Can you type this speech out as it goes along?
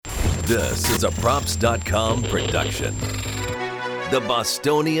This is a Props.com production. The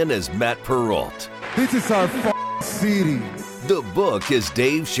Bostonian is Matt Perrault. This is our city. The Book is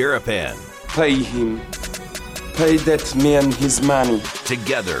Dave Sharapan. Pay him. Pay that man his money.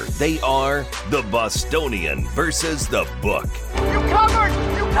 Together, they are the Bostonian versus the Book. You covered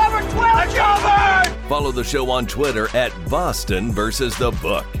 12. I covered. Follow the show on Twitter at Boston versus the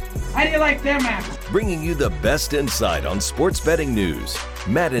Book. How do you like them apples? Bringing you the best insight on sports betting news,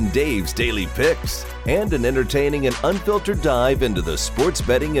 Matt and Dave's daily picks, and an entertaining and unfiltered dive into the sports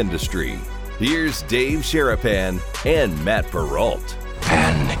betting industry. Here's Dave Sharapan and Matt Perrault.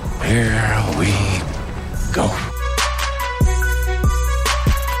 And here we go.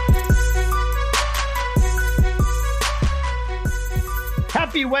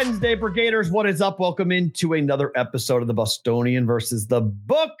 Happy Wednesday, Brigaders. What is up? Welcome into another episode of the Bostonian versus the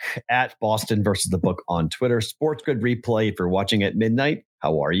Book at Boston versus the Book on Twitter. Sports Grid replay if you're watching at midnight.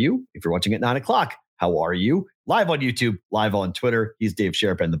 How are you? If you're watching at 9 o'clock, how are you? Live on YouTube, live on Twitter. He's Dave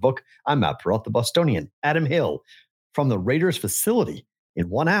Sharapan, the Book. I'm Matt Perrault, the Bostonian. Adam Hill from the Raiders facility in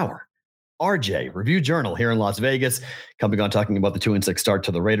 1 hour. RJ, Review Journal here in Las Vegas, coming on talking about the 2-6 start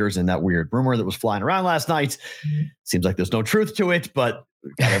to the Raiders and that weird rumor that was flying around last night. Seems like there's no truth to it, but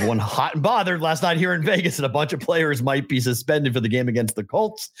got everyone hot and bothered last night here in Vegas, and a bunch of players might be suspended for the game against the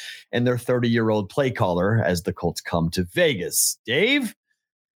Colts and their 30-year-old play caller as the Colts come to Vegas. Dave,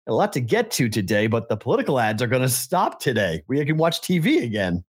 a lot to get to today, but the political ads are going to stop today. We can watch TV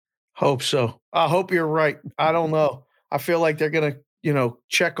again. Hope so. I hope you're right. I don't know. I feel like they're going to,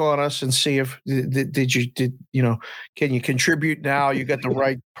 check on us and see if can you contribute now? You got the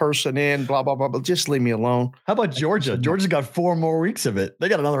right person in, blah, blah, blah, but just leave me alone. How about Georgia? Georgia's got 4 more weeks of it. They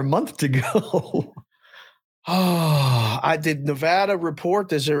got another month to go. I did Nevada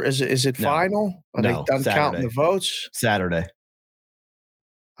report. Is it final? Are they done Saturday. Counting the votes? Saturday.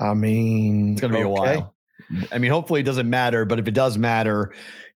 I mean, it's going to be a while. I mean, hopefully it doesn't matter, but if it does matter,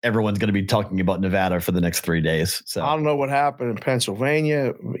 everyone's going to be talking about Nevada for the next 3 days. So I don't know what happened in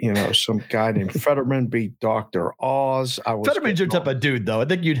Pennsylvania. Some guy named Fetterman beat Dr. Oz. Fetterman's your type of dude, though. I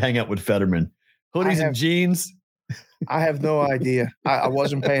think you'd hang out with Fetterman. Hoodies and jeans. I have no idea. I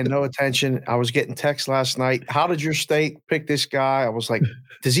wasn't paying no attention. I was getting texts last night. How did your state pick this guy? I was like,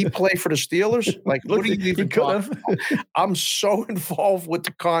 does he play for the Steelers? Like, what do you even talk about? I'm so involved with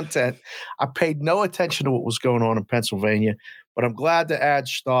the content. I paid no attention to what was going on in Pennsylvania, but I'm glad the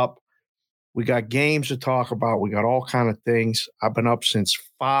ads stopped. We got games to talk about. We got all kind of things. I've been up since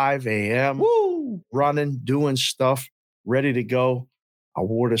 5 a.m. Woo! Running, doing stuff, ready to go. I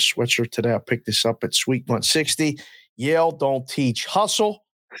wore this sweatshirt today. I picked this up at Suite 160. Yale don't teach hustle.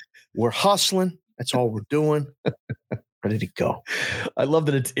 We're hustling. That's all we're doing. Ready to go. I love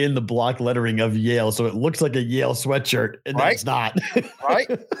that it's in the block lettering of Yale, so it looks like a Yale sweatshirt, and right? It's not. Right?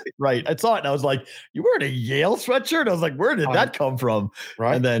 Right. I saw it, and I was like, you wearing a Yale sweatshirt? I was like, where did that come from?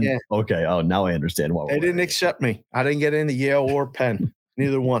 Right. And then, okay, now I understand why. They didn't accept me. I didn't get into Yale or Penn.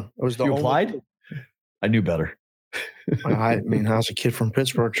 Neither one. It was the you only applied? I knew better. I mean, I was a kid from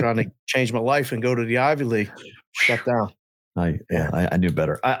Pittsburgh trying to change my life and go to the Ivy League. Shut down. I knew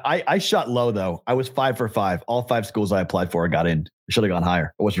better. I shot low, though. I was 5 for 5. All 5 schools I applied for, I got in. I should have gone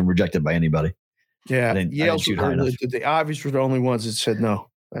higher. I wasn't rejected by anybody. Yeah. Yale's the Ivies were the only ones that said no.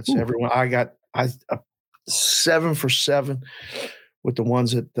 That's everyone. I 7 for 7 with the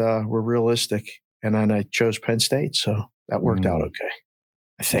ones that were realistic. And then I chose Penn State. So that worked out okay,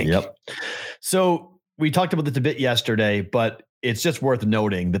 I think. Yep. So we talked about this a bit yesterday, but it's just worth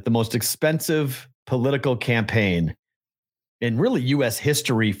noting that the most expensive political campaign in really U.S.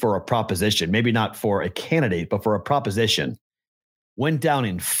 history for a proposition, maybe not for a candidate, but for a proposition, went down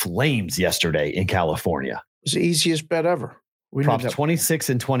in flames yesterday in California. It was the easiest bet ever. Props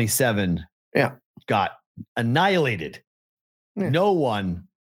 26 and 27 got annihilated. Yeah. No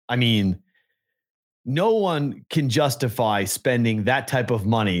one can justify spending that type of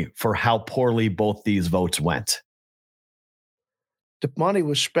money for how poorly both these votes went. The money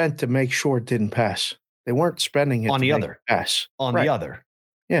was spent to make sure it didn't pass. They weren't spending it on the make other it pass. On the other.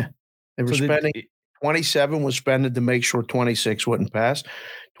 Yeah. They were spending 27 was spending to make sure 26 wouldn't pass.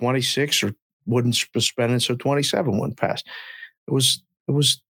 26 wouldn't spend it so 27 wouldn't pass. It was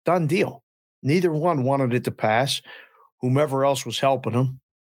done deal. Neither one wanted it to pass. Whomever else was helping them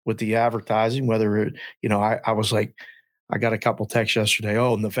with the advertising, whether I was like, I got a couple texts yesterday.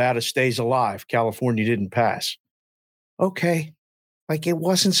 Oh, Nevada stays alive. California didn't pass. Okay. Like it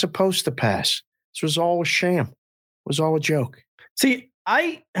wasn't supposed to pass. This was all a sham. It was all a joke. See,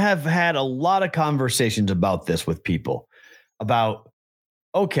 I have had a lot of conversations about this with people about,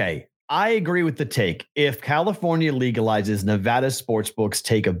 okay, I agree with the take. If California legalizes, Nevada sports books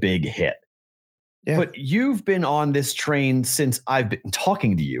take a big hit. Yeah. But you've been on this train since I've been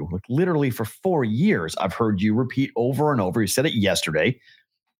talking to you, like literally for 4 years. I've heard you repeat over and over. You said it yesterday.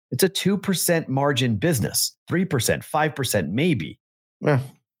 It's a 2% margin business, 3%, 5%, maybe. Yeah.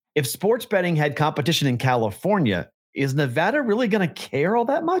 If sports betting had competition in California, is Nevada really going to care all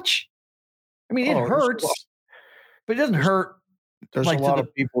that much? I mean, it hurts, but it doesn't hurt. There's a lot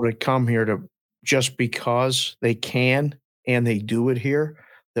of people that come here to just because they can and they do it here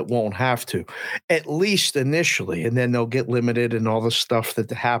that won't have to, at least initially. And then they'll get limited and all the stuff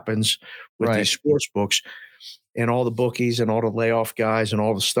that happens with these sports books and all the bookies and all the layoff guys and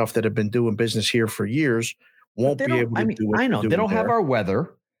all the stuff that have been doing business here for years won't be able to do it. I know. They don't have our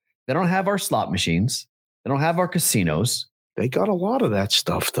weather. They don't have our slot machines. They don't have our casinos. They got a lot of that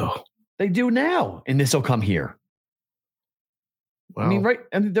stuff, though. They do now, and this will come here. Well, I mean, right?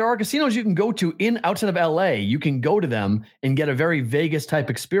 And there are casinos you can go to outside of LA. You can go to them and get a very Vegas type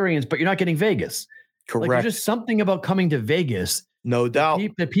experience, but you're not getting Vegas. Correct. Like, there's just something about coming to Vegas. No doubt.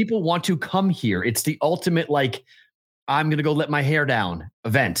 That people want to come here. It's the ultimate, like, I'm going to go let my hair down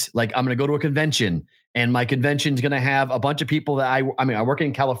event. Like, I'm going to go to a convention, and my convention's going to have a bunch of people that I work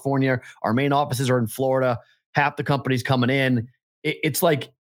in California. Our main offices are in Florida. Half the company's coming in. It's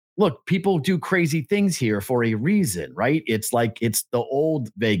like, look, people do crazy things here for a reason, right? It's like, it's the old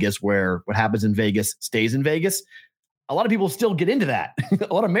Vegas where what happens in Vegas stays in Vegas. A lot of people still get into that.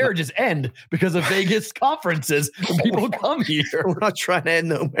 A lot of marriages end because of Vegas conferences. People come here. We're not trying to end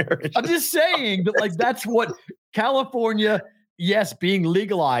no marriage. I'm just saying that, like, that's what California, yes, being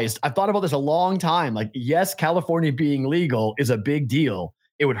legalized. I've thought about this a long time. Like, yes, California being legal is a big deal.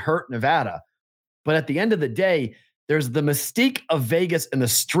 It would hurt Nevada. But at the end of the day, there's the mystique of Vegas and the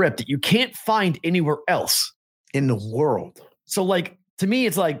Strip that you can't find anywhere else in the world. So, like, to me,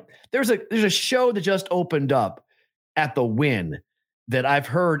 it's like there's a show that just opened up at the Wynn that I've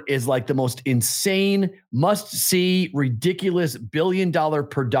heard is like the most insane, must-see, ridiculous $1 billion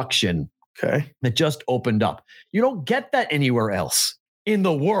production. Okay, that just opened up. You don't get that anywhere else in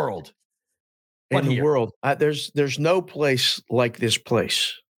the world. In the world, there's no place like this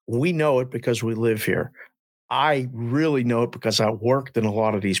place. We know it because we live here. I really know it because I worked in a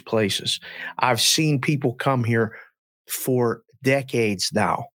lot of these places. I've seen people come here for decades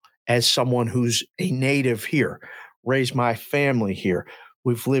now as someone who's a native here, raised my family here.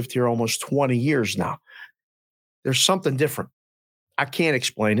 We've lived here almost 20 years now. There's something different. I can't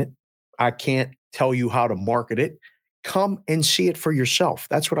explain it. I can't tell you how to market it. Come and see it for yourself.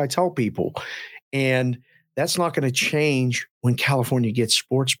 That's what I tell people. And that's not going to change when California gets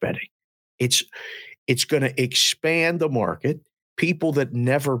sports betting. It's going to expand the market. People that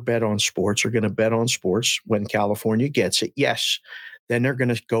never bet on sports are going to bet on sports when California gets it. Yes. Then they're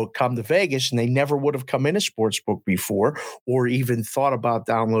going to come to Vegas, and they never would have come in a sportsbook before or even thought about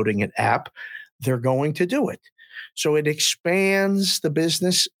downloading an app. They're going to do it. So it expands the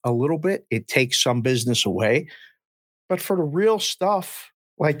business a little bit. It takes some business away. But for the real stuff,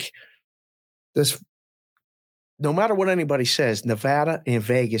 like this, no matter what anybody says, Nevada and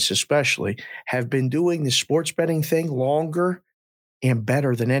Vegas especially have been doing the sports betting thing longer and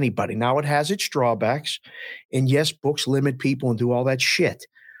better than anybody. Now, it has its drawbacks. And yes, books limit people and do all that shit.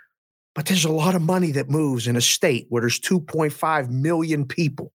 But there's a lot of money that moves in a state where there's 2.5 million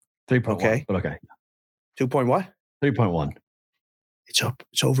people. 3.1. Okay. But okay. 2 point what? 3.1. It's up.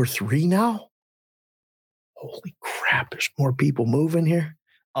 It's over 3 now? Holy crap. There's more people moving here.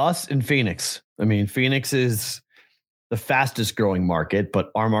 Us in Phoenix. I mean, Phoenix is the fastest growing market,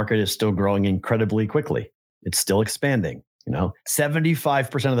 but our market is still growing incredibly quickly. It's still expanding.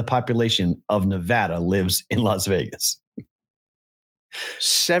 75% of the population of Nevada lives in Las Vegas.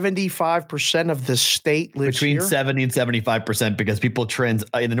 75% of the state lives between here? 70 and 75%, because people trend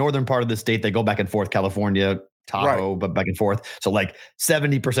in the northern part of the state. They go back and forth, California, Tahoe, but back and forth. So like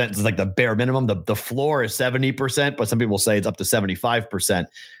 70% is like the bare minimum. The floor is 70%, but some people say it's up to 75%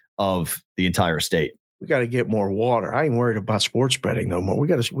 of the entire state. We got to get more water. I ain't worried about sports betting no more. We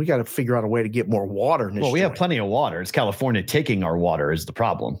got to figure out a way to get more water in this. Well, we have plenty of water. It's California taking our water is the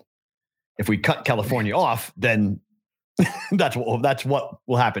problem. If we cut California off, then that's what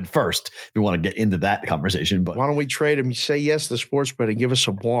will happen first. If we want to get into that conversation, but why don't we trade them? You say yes to sports betting. Give us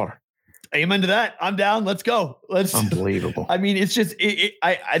some water. Amen to that. I'm down. Let's go. Unbelievable. I mean, it's just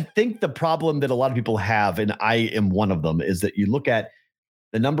I think the problem that a lot of people have, and I am one of them, is that you look at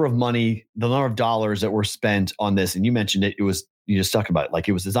the number of money, the number of dollars that were spent on this, and you mentioned it. You just talked about it, like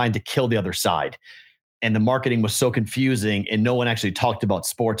it was designed to kill the other side, and the marketing was so confusing, and no one actually talked about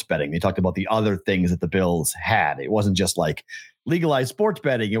sports betting. They talked about the other things that the bills had. It wasn't just like legalize sports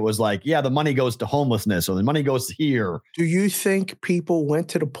betting, it was like, yeah, the money goes to homelessness or the money goes here. Do you think people went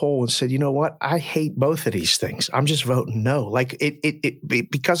to the poll and said, you know what? I hate both of these things. I'm just voting no. Like it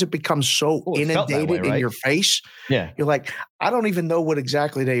because it becomes so inundated way, right? In your face. Yeah. You're like, I don't even know what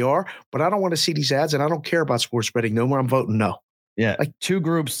exactly they are, but I don't want to see these ads and I don't care about sports betting no more. I'm voting no. Yeah. Like two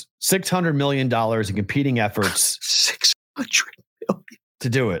groups, $600 million in competing efforts. $600 million to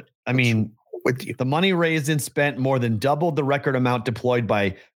do it. I mean, with you. The money raised and spent more than doubled the record amount deployed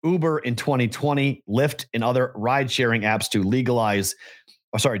by Uber in 2020, Lyft, and other ride-sharing apps to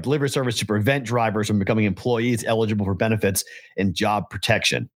delivery service to prevent drivers from becoming employees eligible for benefits and job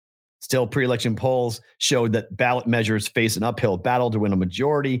protection. Still, pre-election polls showed that ballot measures face an uphill battle to win a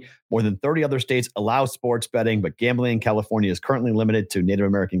majority. More than 30 other states allow sports betting, but gambling in California is currently limited to Native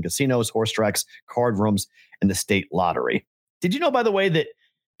American casinos, horse tracks, card rooms, and the state lottery. Did you know, by the way, that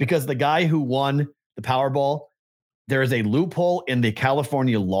because the guy who won the Powerball, there is a loophole in the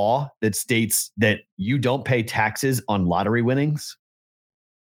California law that states that you don't pay taxes on lottery winnings?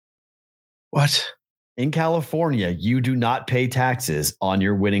 What? In California, you do not pay taxes on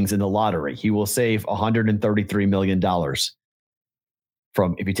your winnings in the lottery. He will save $133 million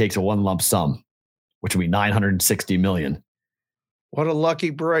from if he takes a one lump sum, which would be $960 million. What a lucky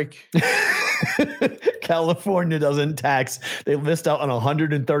break. California doesn't tax. They missed out on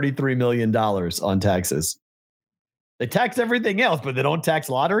 $133 million on taxes. They tax everything else, but they don't tax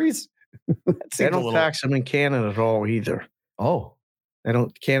lotteries. They don't tax them in Canada at all either. Oh, they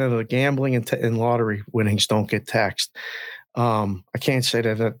don't. Canada gambling and lottery winnings don't get taxed. I can't say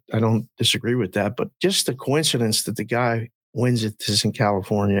that I don't disagree with that, but just the coincidence that the guy wins it is in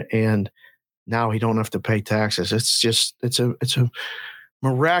California and now he don't have to pay taxes. It's a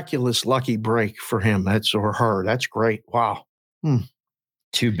miraculous lucky break for him. Or her. That's great. Wow.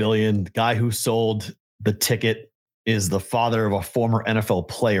 $2 billion. The guy who sold the ticket is the father of a former NFL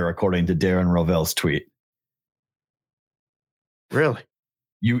player, according to Darren Rovell's tweet. Really?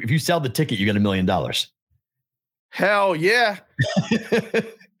 If you sell the ticket, you get $1 million. Hell yeah.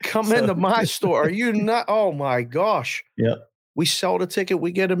 Come into my store. Are you not? Oh my gosh. Yeah. We sell the ticket,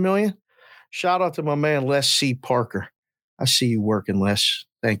 we get $1 million. Shout out to my man, Les C. Parker. I see you working, Les.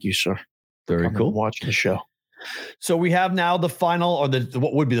 Thank you, sir. Very cool. Watching the show. So we have now the final, or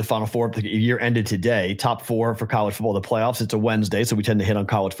what would be the final four. The year ended today. Top four for college football, the playoffs. It's a Wednesday, so we tend to hit on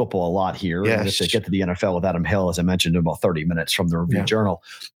college football a lot here. Yes. And if they get to the NFL with Adam Hill, as I mentioned, in about 30 minutes from the Review Journal.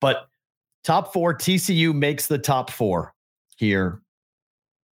 But top four, TCU makes the top four here.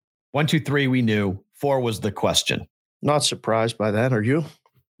 1, 2, 3, we knew. 4 was the question. Not surprised by that, are you?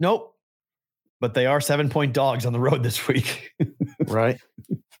 Nope. But they are 7-point dogs on the road this week. Right.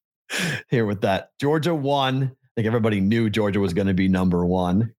 Here with that. Georgia won. I think everybody knew Georgia was going to be number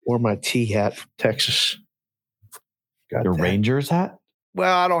one. Wore my T hat from Texas. Got your Rangers hat?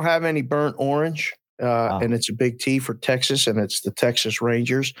 Well, I don't have any burnt orange. And it's a big T for Texas, and it's the Texas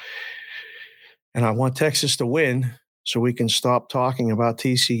Rangers. And I want Texas to win so we can stop talking about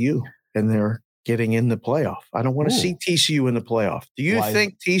TCU and they're getting in the playoff. I don't want to see TCU in the playoff. Do you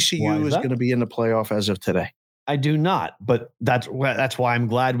think TCU is going to be in the playoff as of today? I do not, but that's why I'm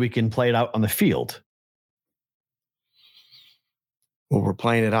glad we can play it out on the field. Well, we're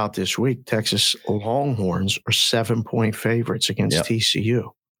playing it out this week. Texas Longhorns are 7-point favorites against TCU.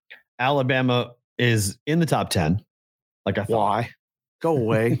 Alabama is in the top 10. Like I thought. Why? Go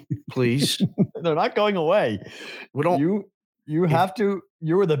away, please. They're not going away. We don't. You have to.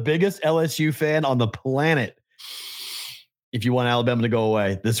 You were the biggest LSU fan on the planet. If you want Alabama to go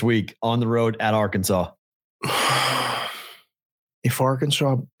away this week on the road at Arkansas. If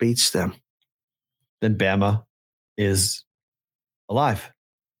Arkansas beats them, then Bama is alive.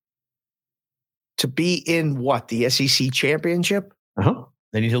 To be in what? The SEC championship? Uh-huh.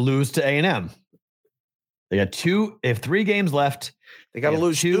 They need to lose to A&M. They got 3 games left. They got to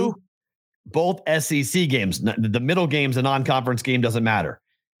lose 2. Both SEC games. The middle game's a non-conference game, doesn't matter.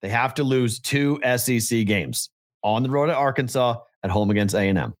 They have to lose 2 SEC games on the road at Arkansas, at home against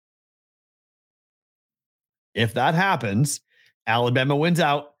A&M. If that happens, Alabama wins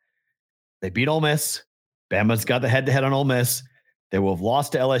out. They beat Ole Miss. Bama's got the head-to-head on Ole Miss. They will have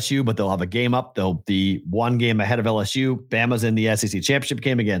lost to LSU, but they'll have a game up. They'll be 1 game ahead of LSU. Bama's in the SEC championship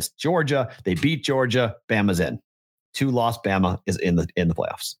game against Georgia. They beat Georgia. Bama's in. 2-loss Bama is in the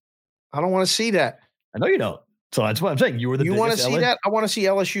playoffs. I don't want to see that. I know you don't. So that's what I'm saying. You want to see that? I want to see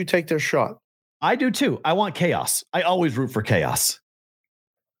LSU take their shot. I do too. I want chaos. I always root for chaos.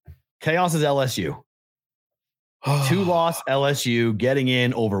 Chaos is LSU. 2-loss LSU getting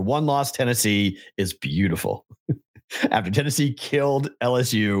in over 1-loss Tennessee is beautiful. After Tennessee killed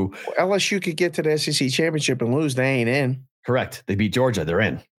LSU. LSU could get to the SEC championship and lose. They ain't in. Correct. They beat Georgia. They're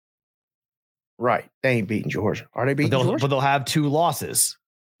in. Right. They ain't beating Georgia. Are they beating Georgia? But they'll have 2 losses.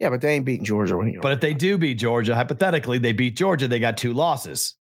 Yeah, but they ain't beating Georgia. But if they do beat Georgia, hypothetically, they beat Georgia, they got 2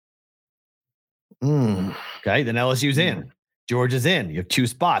 losses. Okay, then LSU's in. Georgia's in. You have 2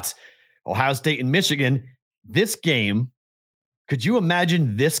 spots. Ohio State and Michigan. This game, could you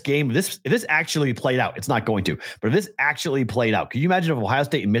imagine this game? If this actually played out, it's not going to, but if this actually played out, could you imagine if Ohio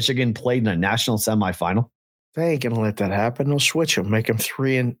State and Michigan played in a national semifinal? They ain't gonna let that happen. They'll switch them, make them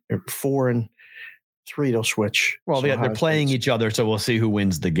 4 and 3. They'll switch. Well, they're playing each other, so we'll see who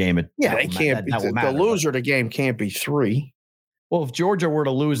wins the game. They can't. The loser of the game can't be 3. Well, if Georgia were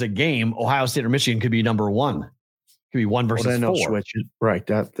to lose a game, Ohio State or Michigan could be number 1. Could be 1 versus 4. Then they'll switch it. Right.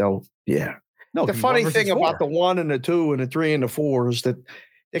 Yeah. No, the funny thing about the 1 and the 2 and the 3 and the 4 is that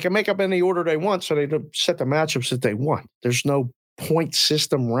they can make up any order they want, so they set the matchups that they want. There's no point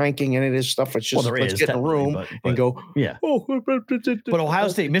system ranking any of this stuff. It's just let's get in a room and go. Yeah. But Ohio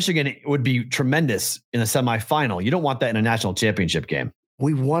State, Michigan would be tremendous in a semifinal. You don't want that in a national championship game.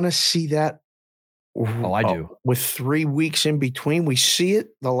 We want to see that. Oh, I do. With 3 weeks in between, we see it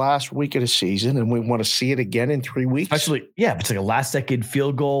the last week of the season, and we want to see it again in 3 weeks. Actually, yeah, it's like a last-second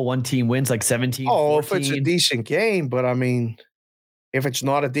field goal. One team wins like 17. Oh, 14. If it's a decent game, but I mean, if it's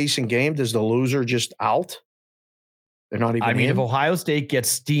not a decent game, does the loser just out? They're not even. I mean, if Ohio State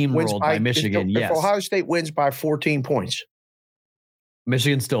gets steamrolled by Michigan, yes. If Ohio State wins by 14 points,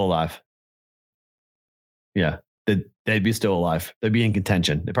 Michigan's still alive. Yeah. They'd be still alive. They'd be in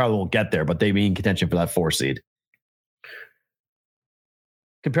contention. They probably won't get there, but they'd be in contention for that 4 seed.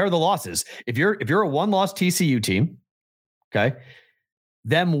 Compare the losses. If you're a 1-loss TCU team, okay,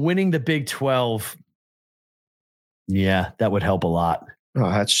 them winning the Big 12, yeah, that would help a lot.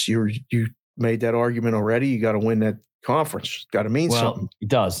 Oh, you made that argument already. You got to win that conference. Got to mean something. It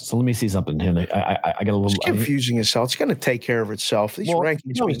does. So let me see something here. I got a little. It's confusing itself. It's going to take care of itself. These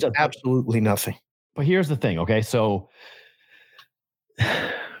rankings mean absolutely nothing. But here's the thing, okay? So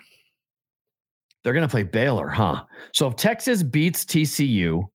they're going to play Baylor, huh? So if Texas beats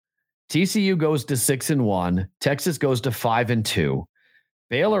TCU, TCU goes to 6-1, Texas goes to 5-2.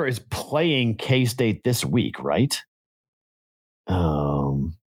 Baylor is playing K-State this week, right?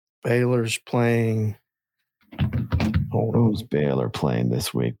 Baylor's playing. Who's Baylor playing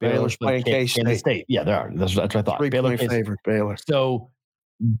this week? Baylor's playing K-State. Yeah, they are. That's what I thought. Baylor favorite Baylor. So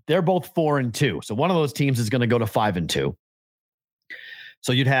they're both 4-2. So one of those teams is going to go to 5-2.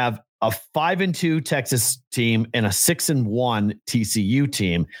 So you'd have a 5-2 Texas team and a 6-1 TCU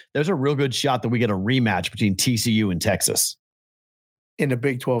team. There's a real good shot that we get a rematch between TCU and Texas in the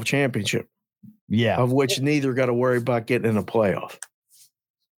Big 12 championship. Yeah. Of which neither got to worry about getting in a playoff.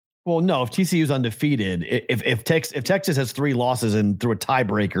 Well, no, if TCU is undefeated, if Texas has 3 losses and through a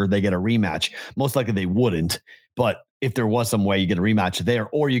tiebreaker, they get a rematch. Most likely they wouldn't. But if there was some way you get a rematch there,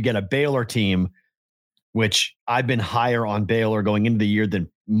 or you get a Baylor team, which I've been higher on Baylor going into the year than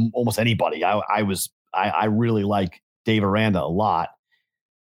almost anybody. I really like Dave Aranda a lot.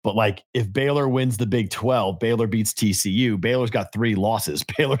 But like if Baylor wins the Big 12, Baylor beats TCU, Baylor's got 3 losses.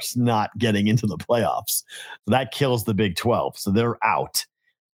 Baylor's not getting into the playoffs. So that kills the Big 12. So they're out.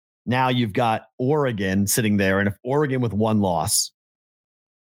 Now you've got Oregon sitting there. And if Oregon with 1 loss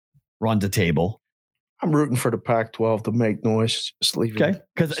runs a table, I'm rooting for the Pac-12 to make noise. Just leave it. Okay.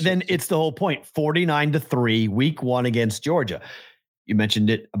 Because then it's the whole point. 49-3, week 1 against Georgia. You mentioned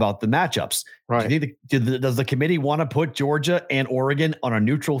it about the matchups. Right. Do you think does the committee want to put Georgia and Oregon on a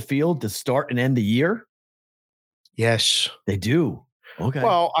neutral field to start and end the year? Yes. They do. Okay.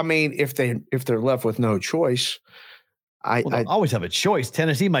 Well, I mean, if they're left with no choice, I always have a choice.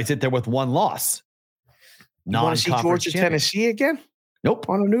 Tennessee might sit there with 1 loss. You want to see Georgia, Tennessee again? Nope.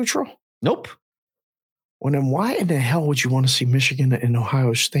 On a neutral? Nope. Well, then why in the hell would you want to see Michigan and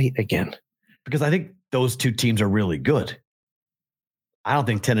Ohio State again? Because I think those 2 teams are really good. I don't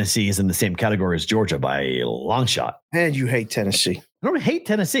think Tennessee is in the same category as Georgia by a long shot. And you hate Tennessee. I don't hate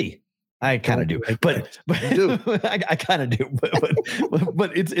Tennessee. I kind of do, but I kind of do.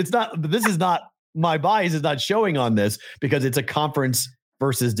 But it's not. This is not my bias is not showing on this because it's a conference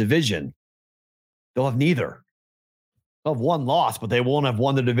versus division. They'll have neither. They'll have 1 loss, but they won't have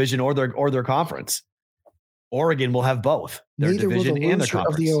won the division or their conference. Oregon will have both their neither division will the and their loser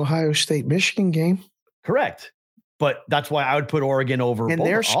conference. Of the Ohio State Michigan game. Correct. But that's why I would put Oregon over. And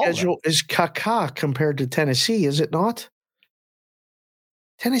their schedule is caca compared to Tennessee, is it not?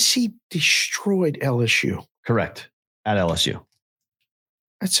 Tennessee destroyed LSU. Correct. At LSU.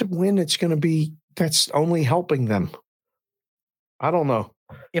 That's a win. That's only helping them. I don't know.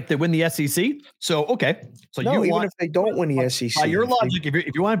 If they win the SEC. So, okay. So no, even if they don't win the SEC. By your logic,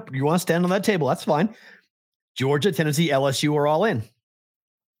 if you want to stand on that table, that's fine. Georgia, Tennessee, LSU are all in.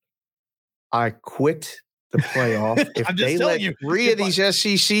 I quit the playoff. If they let three of these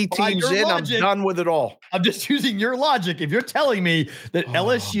SEC teams in, logic, I'm done with it all. I'm just using your logic. If you're telling me that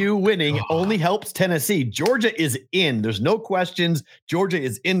LSU winning only helps Tennessee, Georgia is in. There's no questions. Georgia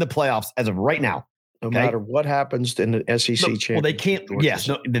is in the playoffs as of right now. No matter what happens in the SEC championship. Well, they can't. Yes,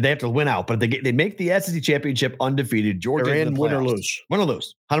 no, they have to win out. But if they make the SEC championship undefeated, Georgia in win or lose. Win or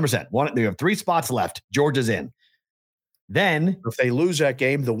lose, 100%. They have 3 spots left. Georgia's in. Then, if they lose that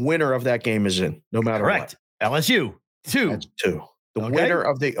game, the winner of that game is in. No matter what. LSU 2. That's 2. The winner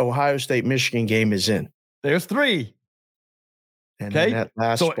of the Ohio State Michigan game is in. There's 3. And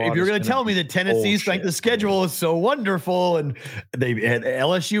so if you're going to tell me that Tennessee's strength of schedule is so wonderful and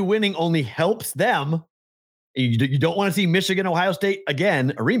LSU winning only helps them, you don't want to see Michigan, Ohio State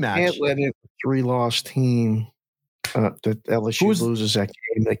again, a rematch. Can't let it 3-loss team that LSU loses that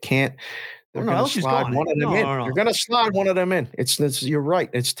game. They can't. They're going to slide one of them in. You're going to slide one of them in. It's you're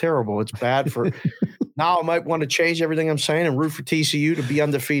right. It's terrible. It's bad for. Now I might want to change everything I'm saying and root for TCU to be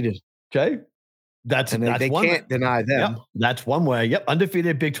undefeated. Okay. That's they one can't deny them. Yep, that's one way. Yep.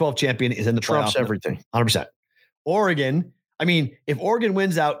 Undefeated Big 12 champion is in the Trumps playoffs. Everything. 100%. Oregon. I mean, if Oregon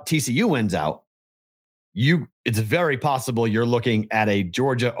wins out, TCU wins out. It's very possible you're looking at a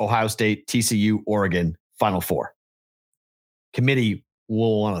Georgia, Ohio State, TCU, Oregon Final Four. Committee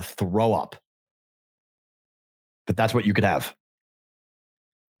will want to throw up. But that's what you could have.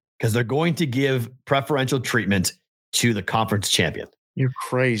 Because they're going to give preferential treatment to the conference champion. You're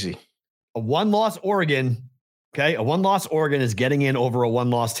crazy. A 1-loss Oregon, okay? A 1-loss Oregon is getting in over a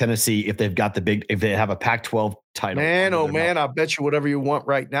 1-loss Tennessee if they have a Pac-12 title. Man, I'll bet you whatever you want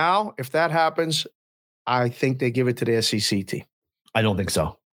right now. If that happens, I think they give it to the SEC team. I don't think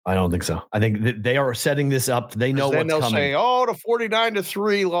so. I think that they are setting this up. They know what's coming. Then they'll say, the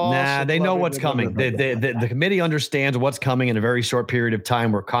 49-3 loss. Nah, they know what's coming. The committee understands what's coming in a very short period of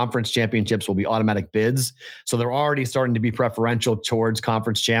time where conference championships will be automatic bids. So they're already starting to be preferential towards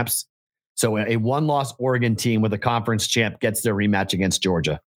conference champs. So a 1-loss Oregon team with a conference champ gets their rematch against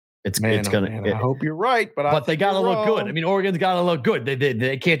Georgia. I hope you're right, but they got to look good. I mean, Oregon's got to look good.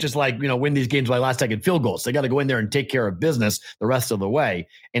 They can't just win these games by last-second field goals. They got to go in there and take care of business the rest of the way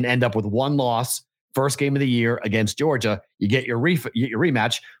and end up with 1 loss, first game of the year against Georgia. You get your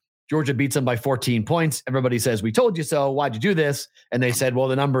rematch. Georgia beats them by 14 points. Everybody says, "We told you so. Why'd you do this?" And they said, "Well,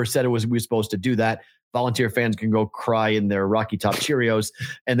 the numbers said we were supposed to do that." Volunteer fans can go cry in their Rocky Top Cheerios,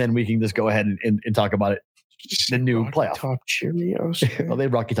 and then we can just go ahead and talk about it. The new playoff. Top Cheerios. Well, they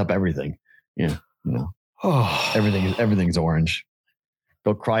Rocky Top everything. Yeah. Everything's orange.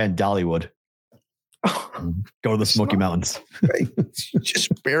 Go cry in Dollywood. Go to the Smoky Mountains.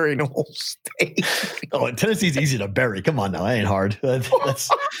 Just burying a whole state. Tennessee's easy to bury. Come on now. That ain't hard. That's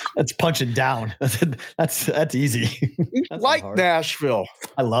punching down. That's easy. That's like Nashville.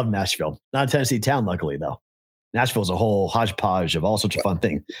 I love Nashville. Not a Tennessee town, luckily, though. Nashville's a whole hodgepodge of all sorts of fun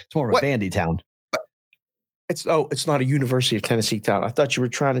things. It's more of a bandy town. It's not a University of Tennessee town. I thought you were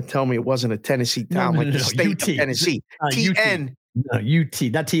trying to tell me it wasn't a Tennessee town, the state UT. Of Tennessee. TN. No, UT,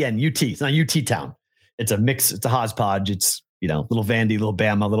 not TN, UT. It's not UT town. It's a mix. It's a hodgepodge. It's, little Vandy, little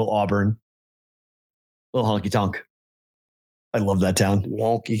Bama, little Auburn, little honky tonk. I love that town.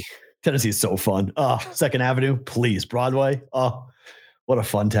 Wonky. Tennessee is so fun. Oh, 2nd Avenue, please. Broadway. Oh, what a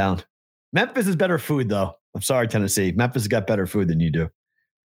fun town. Memphis is better food, though. I'm sorry, Tennessee. Memphis has got better food than you do.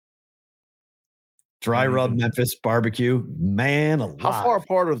 Dry rub, Memphis, barbecue. Man alive. How far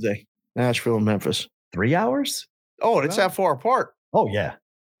apart are they? Nashville and Memphis. 3 hours? Oh, it's that far apart. Oh, yeah.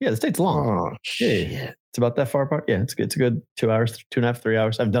 Yeah, the state's long. Oh, shit. Yeah, it's about that far apart. Yeah, it's good. It's a good 2 hours, 2.5, 3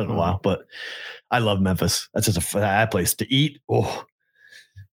 hours. I haven't done it in a while, but I love Memphis. That's just that place to eat. Oh,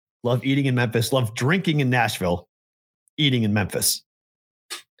 love eating in Memphis. Love drinking in Nashville. Eating in Memphis.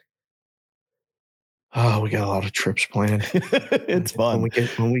 Oh, we got a lot of trips planned. It's fun.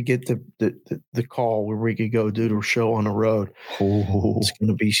 When we get the call where we could go do the show on the road, it's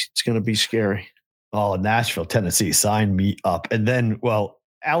gonna be scary. Oh, Nashville, Tennessee, sign me up. And then,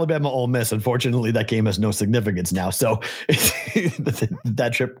 Alabama, Ole Miss. Unfortunately, that game has no significance now. So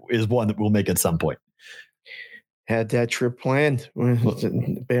that trip is one that we'll make at some point. Had that trip planned. When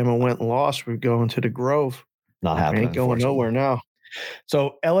Bama went and lost, we're going to the Grove. Not happening. Ain't going nowhere now.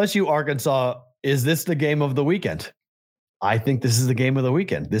 So LSU, Arkansas. Is this the game of the weekend? I think this is the game of the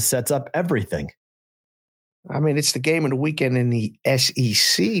weekend. This sets up everything. I mean, it's the game of the weekend in the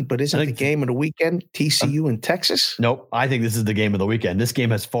SEC, but isn't the game of the weekend TCU in Texas? Nope. I think this is the game of the weekend. This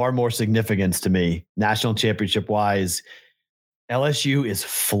game has far more significance to me, national championship wise. LSU is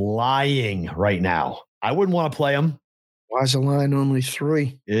flying right now. I wouldn't want to play them. Why is the line only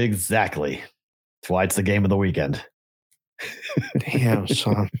 3? Exactly. That's why it's the game of the weekend. Damn,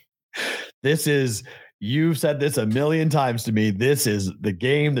 son. You've said this a million times to me. This is the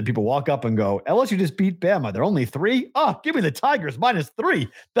game that people walk up and go, LSU just beat Bama. They're only 3. Oh, give me the Tigers -3.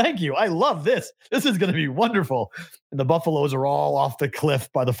 Thank you. I love this. This is going to be wonderful. And the Buffaloes are all off the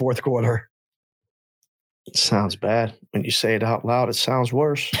cliff by the fourth quarter. It sounds bad. When you say it out loud, it sounds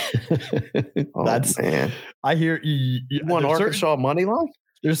worse. Man. I hear you want Arkansas money line?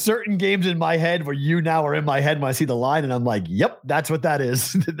 There's certain games in my head where you now are in my head when I see the line and I'm like, yep, that's what that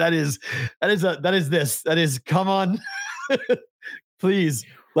is. That is, come on, please,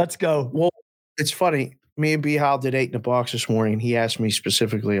 let's go. Well, it's funny. Me and B. Howell did 8 in the box this morning. He asked me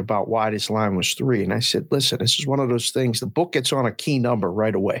specifically about why this line was 3. And I said, listen, this is one of those things. The book gets on a key number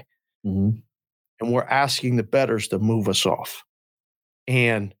right away. Mm-hmm. And we're asking the bettors to move us off.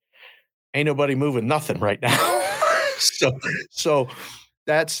 And ain't nobody moving nothing right now. So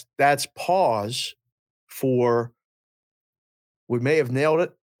that's pause for, we may have nailed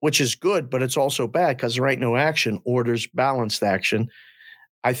it, which is good, but it's also bad because there ain't no action. Orders balanced action.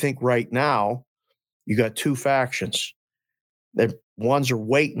 I think right now you got 2 factions. That ones are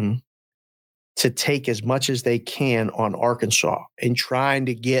waiting to take as much as they can on Arkansas and trying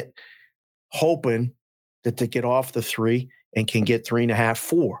to hoping that they get off the 3 and can get 3.5,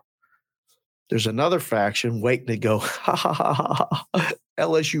 4. There's another faction waiting to go, ha, ha, ha, ha, ha.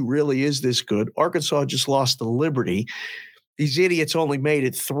 LSU really is this good. Arkansas just lost to Liberty. These idiots only made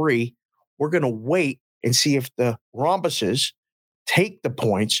it 3. We're going to wait and see if the rhombuses take the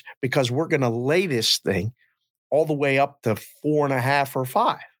points because we're going to lay this thing all the way up to 4.5 or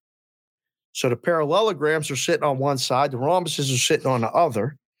 5. So the parallelograms are sitting on one side. The rhombuses are sitting on the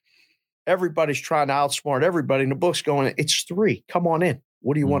other. Everybody's trying to outsmart everybody. And the book's going, it's 3. Come on in.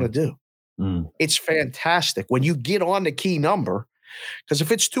 What do you want to do? It's fantastic when you get on the key number, because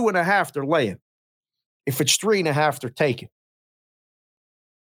if it's 2.5, they're laying. If it's 3.5, they're taking.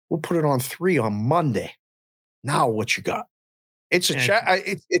 We'll put it on 3 on Monday. Now what you got? It's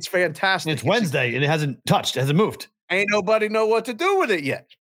it's fantastic. It's Wednesday and it hasn't moved. Ain't nobody know what to do with it yet.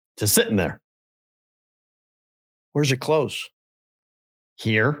 Just sitting there. Where's it close?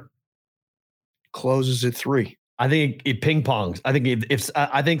 Here. Closes at 3. I think it ping pongs.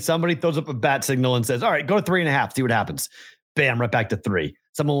 I think somebody throws up a bat signal and says, all right, go to 3.5, see what happens. Bam, right back to 3.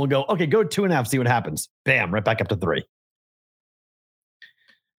 Someone will go, okay, go to 2.5, see what happens. Bam, right back up to 3.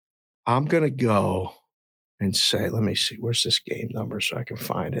 I'm going to go and say, let me see, where's this game number so I can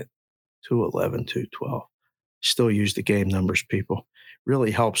find it? 211, 212. Still use the game numbers, people. Really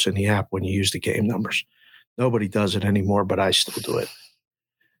helps in the app when you use the game numbers. Nobody does it anymore, but I still do it.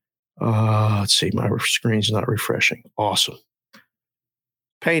 Let's see. My screen's not refreshing. Awesome.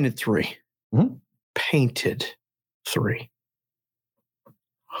 Painted 3. Mm-hmm. Painted 3.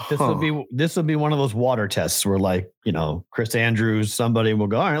 This will be one of those water tests where, like, Chris Andrews, somebody will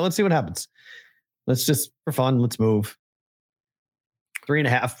go, all right, let's see what happens. Let's just, for fun, let's move.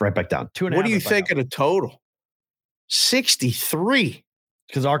 3.5, right back down. 2.5. What do you think of the total? 63.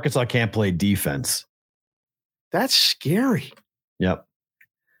 Because Arkansas can't play defense. That's scary. Yep.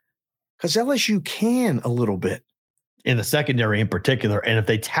 Because LSU can a little bit. In the secondary in particular. And if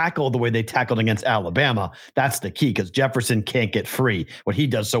they tackle the way they tackled against Alabama, that's the key, because Jefferson can't get free. What he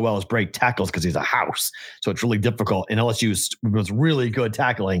does so well is break tackles because he's a house. So it's really difficult. And LSU was really good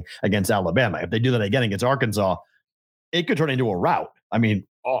tackling against Alabama. If they do that again against Arkansas, it could turn into a rout. I mean,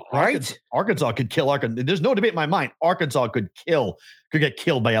 right? Arkansas could kill Arkansas. There's no debate in my mind. Arkansas could get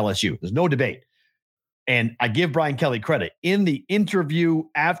killed by LSU. There's no debate. And I give Brian Kelly credit. In the interview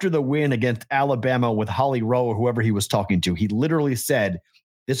after the win against Alabama with Holly Rowe or whoever he was talking to, he literally said,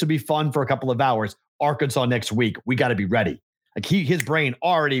 this would be fun for a couple of hours. Arkansas next week. We got to be ready. Like his brain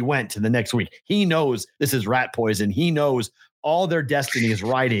already went to the next week. He knows this is rat poison. He knows all their destiny is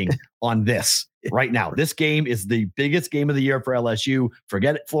riding on this right now. This game is the biggest game of the year for LSU.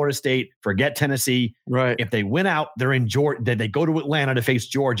 Forget Florida State. Forget Tennessee. Right. If they win out, they're in Georgia. They go to Atlanta to face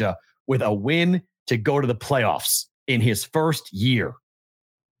Georgia with a win to go to the playoffs in his first year.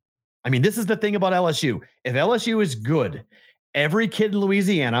 I mean, this is the thing about LSU. If LSU is good, every kid in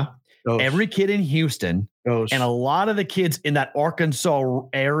Louisiana, every kid in Houston, and a lot of the kids in that Arkansas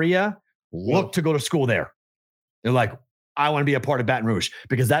area look to go to school there. They're like, I want to be a part of Baton Rouge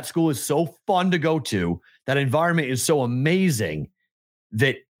because that school is so fun to go to. That environment is so amazing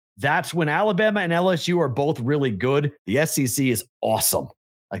that's when Alabama and LSU are both really good. The SEC is awesome.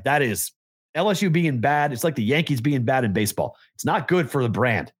 Like that is LSU being bad. It's like the Yankees being bad in baseball. It's not good for the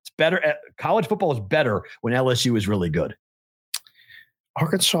brand. It's better. College football is better when LSU is really good.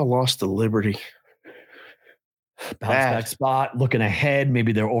 Arkansas lost to Liberty. back spot, looking ahead.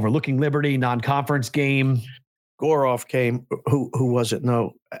 Maybe they're overlooking Liberty, non-conference game. Goroff came. Who was it?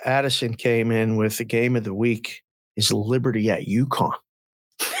 No, Addison came in with the game of the week is Liberty at UConn.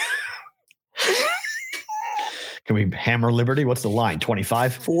 Can we hammer Liberty? What's the line?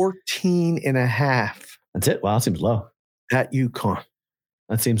 25? 14.5. That's it? Wow, that seems low. At UConn.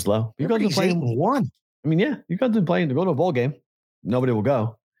 That seems low. UConn's playing 8-1. I mean, yeah, UConn's been playing to go to a bowl game. Nobody will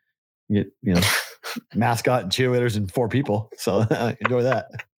go. You know, mascot and cheerleaders and 4 people. So enjoy that.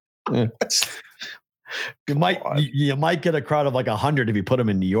 Yeah. You might get a crowd of like 100 if you put them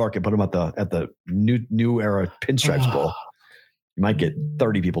in New York and put them at the new era Pinstripes Bowl. You might get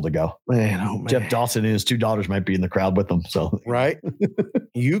 30 people to go. Man. Jeff Dawson and his 2 daughters might be in the crowd with them. So right,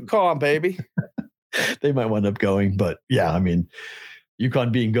 UConn, baby. They might wind up going, but yeah, I mean,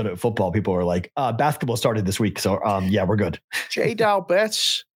 UConn being good at football, people are like, basketball started this week, so yeah, we're good. J. Dow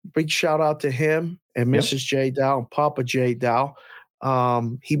Betts, big shout out to him and Mrs. J. Dow and Papa J. Dow.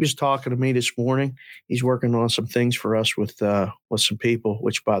 He was talking to me this morning. He's working on some things for us with some people,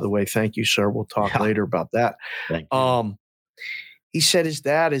 which, by the way, thank you, sir. We'll talk later about that. Thank you. He said his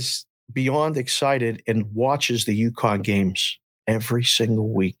dad is beyond excited and watches the UConn games every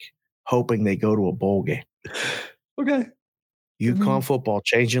single week, hoping they go to a bowl game. Okay. UConn football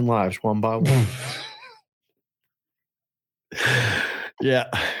changing lives one by one. Yeah,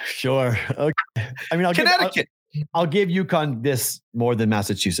 sure. Okay. I mean, I'll give UConn this more than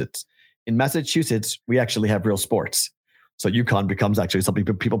Massachusetts. In Massachusetts, we actually have real sports. So UConn becomes actually something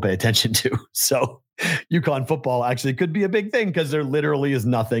people pay attention to. So UConn football actually could be a big thing because there literally is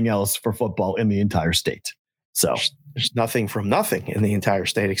nothing else for football in the entire state. So there's nothing from nothing in the entire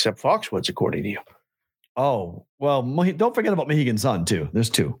state except Foxwoods, according to you. Oh, well, don't forget about Mohegan Sun too.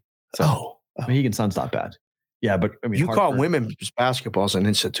 There's 2. So Mohegan Sun's not bad. Yeah, but I mean, UConn women's basketball is an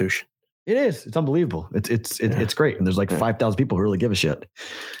institution. It is. It's unbelievable. It's great. And there's like 5,000 people who really give a shit.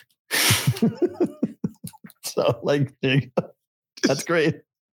 So like, that's great.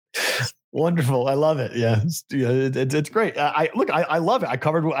 Wonderful. I love it. Yeah. It's great. I love it. I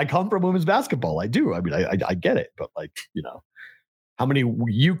come from women's basketball. I do. I mean, I get it, but like, you know, how many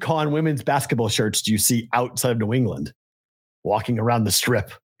UConn women's basketball shirts do you see outside of New England walking around the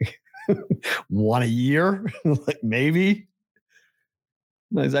strip? One a year? Like maybe.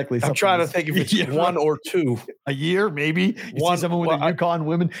 Not exactly. I'm trying to think if it's one or 2 a year, maybe. You see someone with a UConn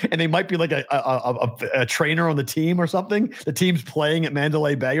women, and they might be like a trainer on the team or something. The team's playing at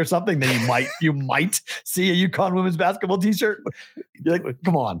Mandalay Bay or something. Then you might see a UConn women's basketball T-shirt. You're like,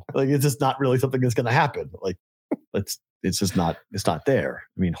 come on, like it's just not really something that's going to happen. Like it's just not. It's not there.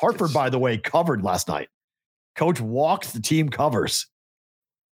 I mean, Hartford, by the way, covered last night. Coach walks, the team covers.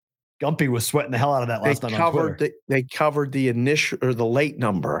 Gumpy was sweating the hell out of that last night on Twitter. They covered the initial or the late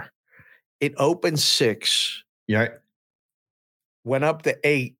number. It opened 6. Yeah. Went up to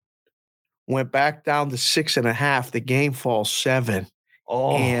 8. Went back down to 6.5. The game falls 7.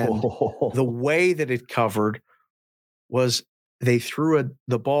 Oh. And the way that it covered was they threw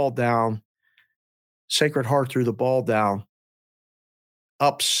the ball down. Sacred Heart threw the ball down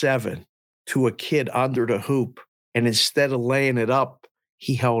up 7 to a kid under the hoop. And instead of laying it up,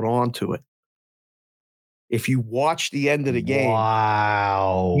 he held on to it. If you watch the end of the game,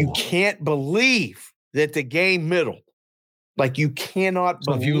 wow, you can't believe that the game middled. Like you cannot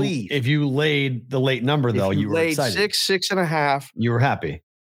believe. If you laid the late number, though, you were laid excited. 6.5. You were happy.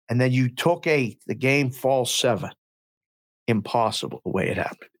 And then you took 8. The game falls 7. Impossible the way it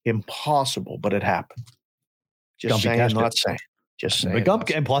happened. Impossible, but it happened. Just Gumpy saying, not saying. Just saying. But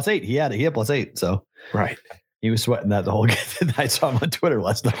Gump and +8. He had +8. So right. He was sweating that the whole game. I saw him on Twitter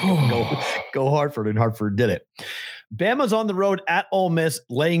last night. Go Hartford, and Hartford did it. Bama's on the road at Ole Miss,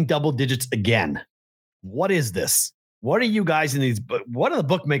 laying double digits again. What is this? What are you guys what are the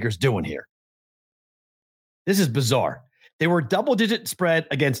bookmakers doing here? This is bizarre. They were double-digit spread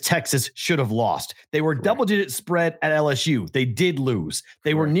against Texas, should have lost. They were double-digit spread at LSU. They did lose.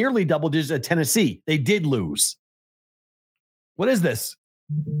 They were nearly double digits at Tennessee. They did lose. What is this?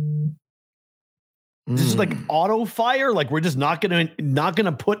 This is like auto fire. Like we're just not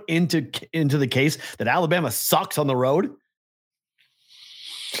gonna put into the case that Alabama sucks on the road.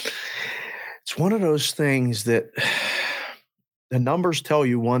 It's one of those things that the numbers tell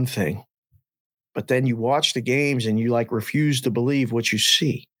you one thing, but then you watch the games and you like refuse to believe what you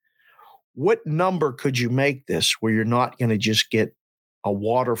see. What number could you make this where you're not going to just get a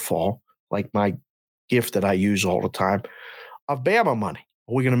waterfall like my gift that I use all the time of Bama money?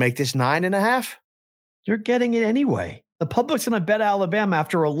 Are we going to make this 9.5? You're getting it anyway. The public's going to bet Alabama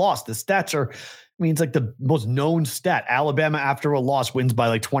after a loss. The stats are, it's like the most known stat. Alabama after a loss wins by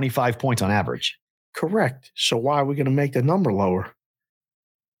like 25 points on average. Correct. So why are we going to make the number lower?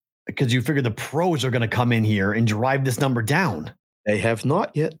 Because you figure the pros are going to come in here and drive this number down. They have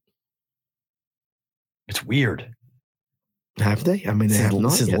not yet. It's weird. Have they? I mean, they have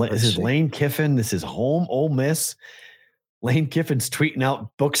not yet. This is Lane Kiffin. This is home Ole Miss. Lane Kiffin's tweeting out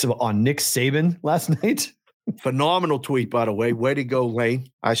books on Nick Saban last night. Phenomenal tweet, by the way. Way to go, Lane.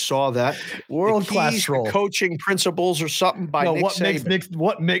 I saw that. World-class troll. Coaching principles or something by Nick Saban.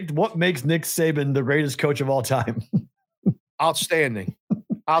 What makes Nick Saban the greatest coach of all time? Outstanding.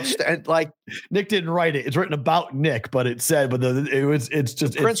 Like Nick didn't write it. It's written about Nick, but it's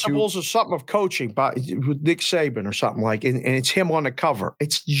just principles or something of coaching by with Nick Saban or something like, and it's him on the cover.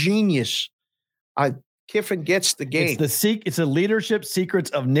 It's genius. Kiffin gets the game. It's the leadership secrets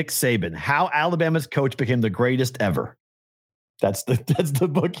of Nick Saban. How Alabama's coach became the greatest ever. That's the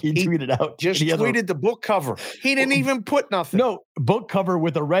book he tweeted out. Just tweeted the book cover. He didn't even put nothing. No, book cover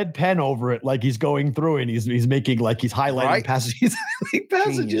with a red pen over it, like he's going through and he's making like he's highlighting passages.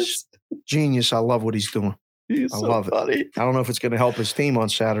 Genius. I love what he's doing. I love it. I don't know if it's going to help his team on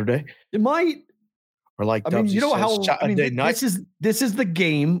Saturday. It might. Or like this is the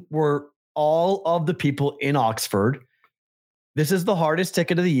game where all of the people in Oxford, this is the hardest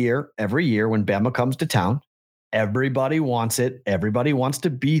ticket of the year every year when Bama comes to town. Everybody wants it. Everybody wants to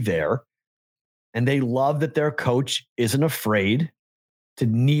be there. And they love that their coach isn't afraid to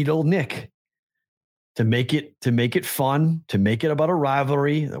needle Nick, to make it fun, to make it about a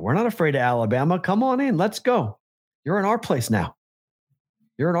rivalry. We're not afraid of Alabama. Come on in. Let's go. You're in our place now.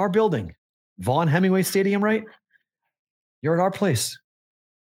 You're in our building. Vaughn Hemingway Stadium, right? You're in our place.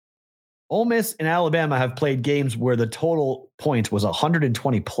 Ole Miss and Alabama have played games where the total points was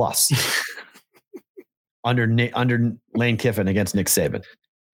 120 plus. Under Lane Kiffin against Nick Saban.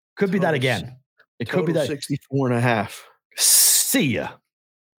 Could be that again. It could be that 64.5. See ya.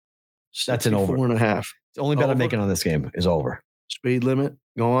 That's an over. 4.5. The only bet I'm making on this game is over. Speed limit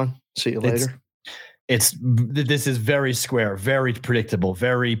gone. See you later. This is very square, very predictable,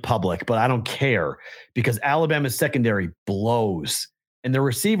 very public, but I don't care because Alabama's secondary blows and the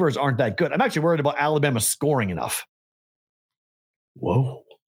receivers aren't that good. I'm actually worried about Alabama scoring enough. Whoa.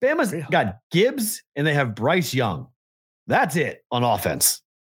 Bama's got Gibbs and they have Bryce Young. That's it on offense.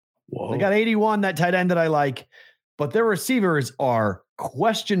 Whoa. They got 81, that tight end that I like, but their receivers are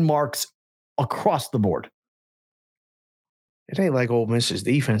question marks across the board. It ain't like Ole Miss's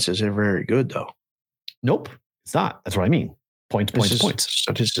defenses are very good, though. Nope, it's not. That's what I mean. Points.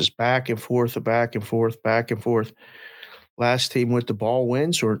 So this is back and forth. Last team with the ball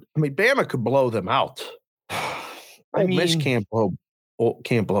wins, Bama could blow them out. Ole Miss can't blow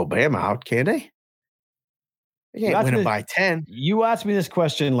Bama out, can they? They can't win it by 10. You asked me this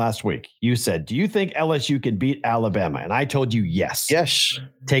question last week. You said, do you think LSU can beat Alabama? And I told you yes. Yes.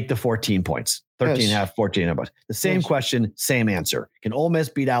 Take the 14 points. 13 and a half, 14 and a half. The same question, same answer. Can Ole Miss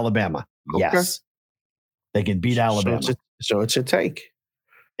beat Alabama? Okay. Yes. They can beat Alabama. So it's a take.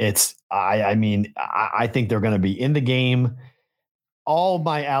 I think they're going to be in the game. All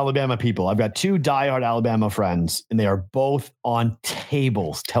my Alabama people, I've got two diehard Alabama friends, and they are both on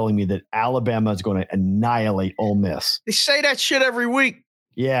tables telling me that Alabama is going to annihilate Ole Miss. They say that shit every week.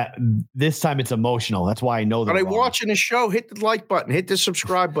 Yeah, this time it's emotional. That's why I know they're wrong. Are they watching the show? Hit the like button. Hit the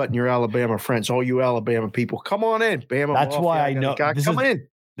subscribe button. Your Alabama friends, all you Alabama people, come on in. Bama. That's why I know.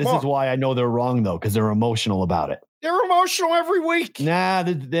 This is why I know they're wrong, though, because they're emotional about it. They're emotional every week. No.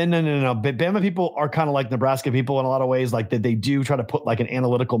 Bama people are kind of like Nebraska people in a lot of ways. Like that, they do try to put like an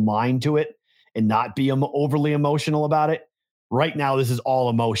analytical mind to it and not be overly emotional about it. Right now, this is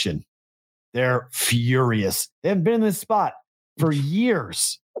all emotion. They're furious. They haven't been in this spot for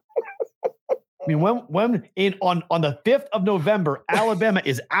years. I mean, when on the 5th of November, Alabama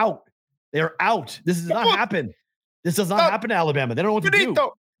is out. They're out. This does not happen. This does not happen to Alabama. They don't know what to do.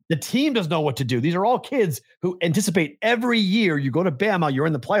 The team doesn't know what to do. These are all kids who anticipate every year you go to Bama, you're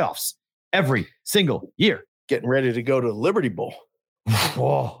in the playoffs every single year. Getting ready to go to the Liberty Bowl.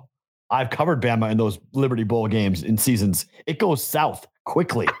 Oh, I've covered Bama in those Liberty Bowl games in seasons. It goes south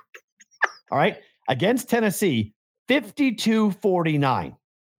quickly. All right. Against Tennessee, 52-49.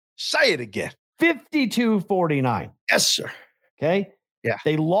 Say it again. 52-49. Yes, sir. Okay. Yeah.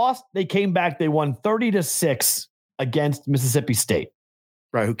 They lost. They came back. They won 30-6 against Mississippi State.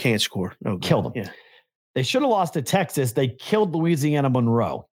 Right, who can't score. No, killed them. Yeah. They should have lost to Texas. They killed Louisiana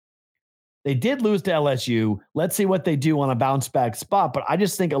Monroe. They did lose to LSU. Let's see what they do on a bounce back spot. But I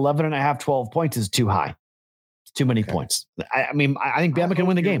just think 11 and a half, 12 points is too high. It's too many points. I think Bama can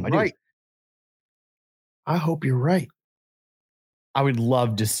win the game. Right. I hope you're right. I would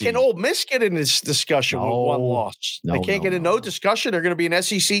love to see. Can Ole Miss get in this discussion with one loss? They can't get in no discussion. They're going to be an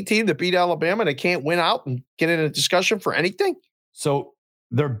SEC team that beat Alabama. They can't win out and get in a discussion for anything. So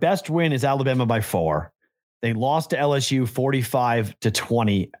their best win is Alabama by 4. They lost to LSU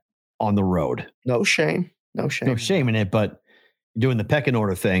 45-20 on the road. No shame. No shame in it, but doing the pecking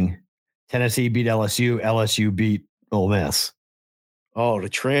order thing. Tennessee beat LSU. LSU beat Ole Miss. Oh, the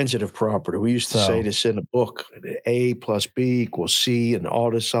transitive property. We used to say this in the book. A plus B equals C, and all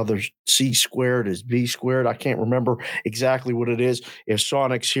this other C squared is B squared. I can't remember exactly what it is. If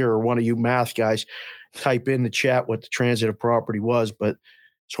Sonic's here or one of you math guys, type in the chat what the transitive property was, but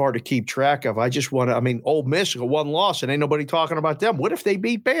it's hard to keep track of. I just want to, Ole Miss got one loss and ain't nobody talking about them. What if they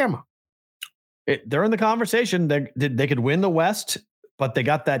beat Bama? They're in the conversation. They could win the West, but they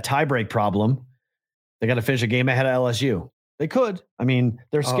got that tiebreak problem. They got to finish a game ahead of LSU. They could.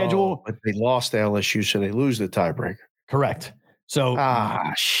 Their schedule. But they lost to LSU, so they lose the tiebreaker. Correct. So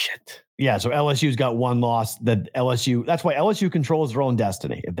shit. Yeah. So LSU's got one loss. That's why LSU controls their own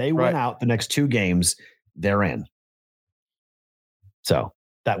destiny. If they win out the next 2 games, they're in. So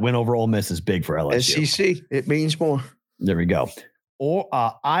that win over Ole Miss is big for LSU. SEC, it means more. There we go.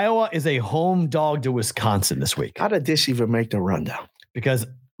 Iowa is a home dog to Wisconsin this week. How did this even make the rundown? Because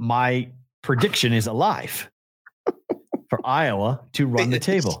my prediction is alive for Iowa to run the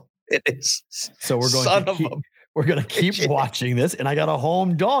table. It is. So we're going to keep watching this, and I got a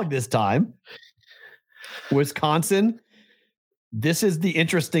home dog this time. Wisconsin. This is the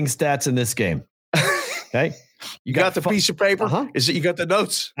interesting stats in this game. Okay. You got the piece of paper? Uh-huh. Is it you got the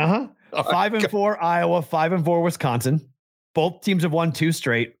notes? 5-4 Iowa, 5-4 Wisconsin. Both teams have won 2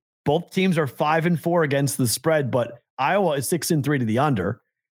 straight. Both teams are 5-4 against the spread, but Iowa is 6-3 to the under.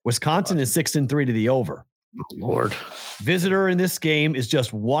 Wisconsin is 6-3 to the over. Oh, Lord. Visitor in this game is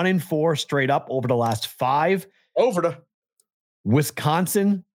just 1-4 straight up over the last 5.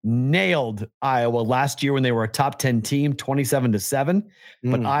 Wisconsin nailed Iowa last year when they were a top 10 team, 27-7.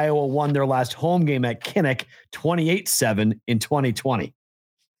 But Iowa won their last home game at Kinnick, 28-7 in 2020.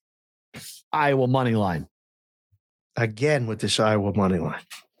 Iowa money line. Again with this Iowa money line.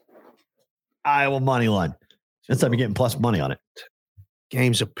 That's time you're getting plus money on it.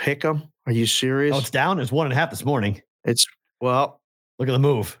 Game's a pick 'em. Are you serious? Oh, it's down. It's 1.5 this morning. Look at the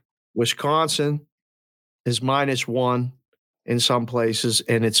move. Wisconsin is -1 in some places,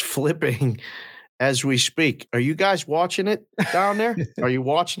 and it's flipping as we speak. Are you guys watching it down there? Are you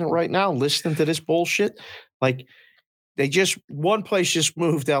watching it right now, listening to this bullshit? Like, one place just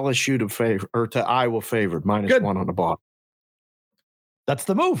moved LSU to Iowa favored, -1 on the bottom. That's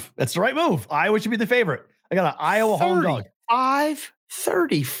the move. That's the right move. Iowa should be the favorite. I got an Iowa home dog.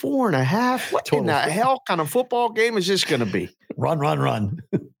 34.5. What in the hell kind of football game is this going to be? Run.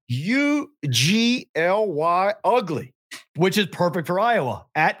 UGLY ugly. Which is perfect for Iowa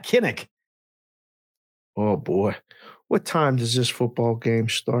at Kinnick. Oh, boy. What time does this football game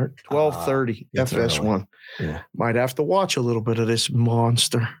start? 12:30, FS1. Yeah. Might have to watch a little bit of this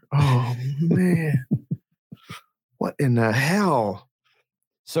monster. Oh, man. What in the hell?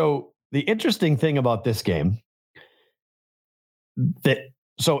 So the interesting thing about this game,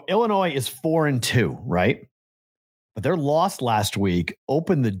 Illinois is 4-2, right? But their loss last week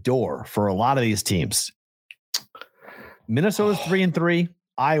opened the door for a lot of these teams. Minnesota's 3-3,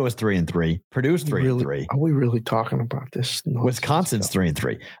 Iowa's 3-3, Purdue's 3-3. Are we really talking about this? Wisconsin's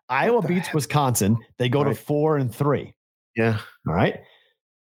 3-3. Iowa beats Wisconsin. They go to 4-3. Yeah. All right.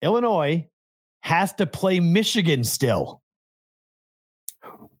 Illinois has to play Michigan still.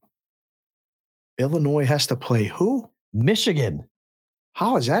 Illinois has to play who? Michigan.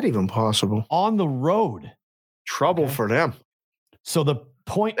 How is that even possible? On the road. Trouble for them. So the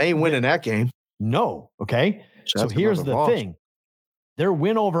point... They ain't winning that game. No. Okay. So here's the thing. Their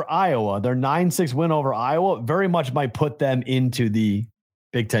win over Iowa, their 9-6 win over Iowa, very much might put them into the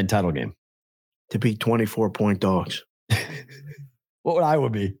Big Ten title game. To be 24-point dogs. What would Iowa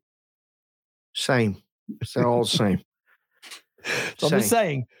be? Same. They're all the same. So I'm just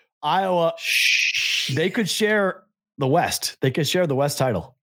saying, Iowa, they could share the West. They could share the West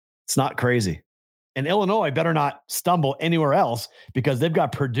title. It's not crazy. And Illinois better not stumble anywhere else because they've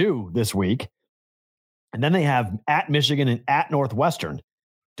got Purdue this week. And then they have at Michigan and at Northwestern.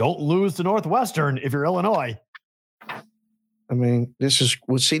 Don't lose to Northwestern if you're Illinois. This is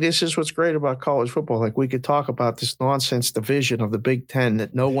what's great about college football. Like, we could talk about this nonsense division of the Big Ten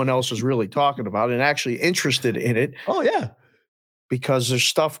that no one else is really talking about and actually interested in it. Oh, yeah. Because there's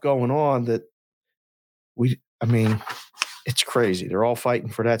stuff going on that it's crazy. They're all fighting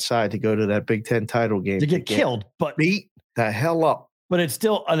for that side to go to that Big Ten title game. To get killed, but beat the hell up But it's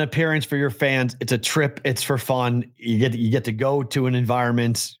still an appearance for your fans. It's a trip. It's for fun. You get to go to an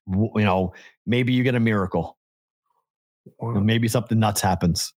environment. Maybe you get a miracle. Wow. Maybe something nuts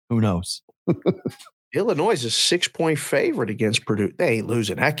happens. Who knows? Illinois is a 6-point favorite against Purdue. They ain't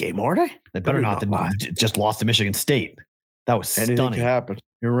losing that game, are they? They better not. Just lost to Michigan State. That was stunning. Anything could happen.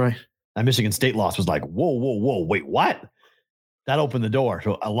 You're right. That Michigan State loss was like, whoa, wait, what? That opened the door.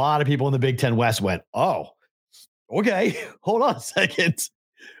 So a lot of people in the Big Ten West went, oh, okay, hold on a second.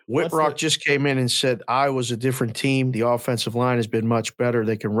 Whitrock just came in and said, Iowa's a different team. The offensive line has been much better.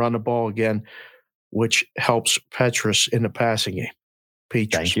 They can run the ball again, which helps Petrus in the passing game.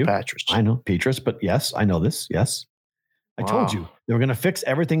 Thank you. Petrus. I know Petrus, but yes, I know this. Yes. I told you they were going to fix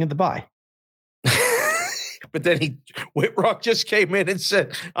everything at the bye. But then Whitrock just came in and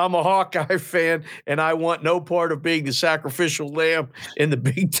said, I'm a Hawkeye fan, and I want no part of being the sacrificial lamb in the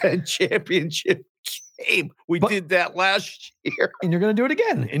Big Ten championship game. We did that last year. And you're going to do it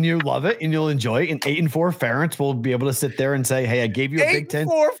again, and you love it, and you'll enjoy it. And 8-4 Ferentz will be able to sit there and say, hey, I gave you a Big Ten.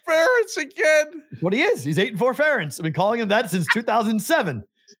 8-4 Ferentz again. That's what he is. He's 8-4 Ferentz. I've been calling him that since 2007.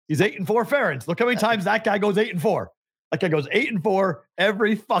 He's 8-4 Ferentz. Look how many times that guy goes 8-4. That guy goes 8-4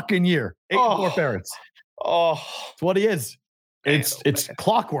 every fucking year. 8-4 Ferentz. Oh, it's what he is. It's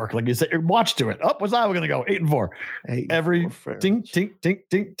clockwork, like you said. Watch to it. What's Iowa going to go? 8-4. Every ding, ding, ding,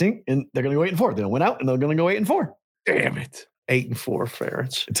 ding, ding, and they're going to go 8-4. They'll win out, and they're going to go 8-4. Damn it, 8-4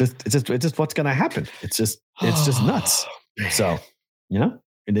 Ferentz. It's just what's going to happen. It's just nuts. So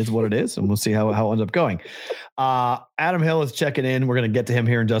it is what it is, and we'll see how it ends up going. Adam Hill is checking in. We're going to get to him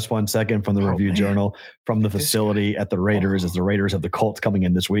here in just 1 second from the Review Journal, from the facility at the Raiders, as the Raiders have the Colts coming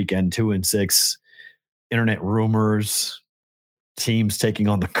in this weekend, 2-6. Internet rumors, teams taking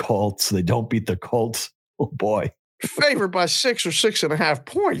on the Colts. They don't beat the Colts. Oh boy. Favored by 6 or 6.5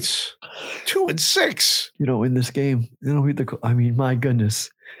 points. 2-6. In this game, they don't beat the Colts. I mean, my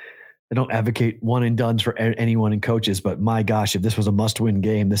goodness. I don't advocate one and dones for anyone in coaches, but my gosh, if this was a must-win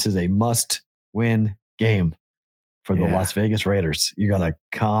game, this is a must-win game for the Las Vegas Raiders. You got to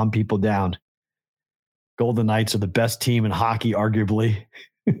calm people down. Golden Knights are the best team in hockey, arguably.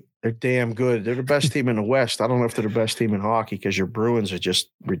 They're damn good. They're the best team in the West. I don't know if they're the best team in hockey because your Bruins are just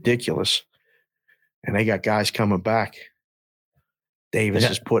ridiculous. And they got guys coming back. Davis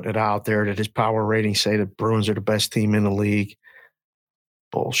is putting it out there that his power ratings say the Bruins are the best team in the league.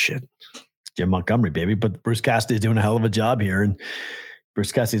 Bullshit. It's Jim Montgomery, baby. But Bruce Cassidy's doing a hell of a job here. And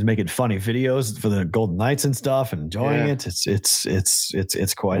Bruce Cassidy's making funny videos for the Golden Knights and stuff and enjoying it.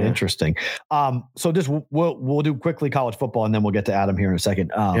 It's quite interesting. So just we'll do quickly college football, and then we'll get to Adam here in a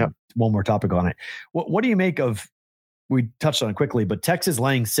second. One more topic on it. What do you make of? We touched on it quickly, but Texas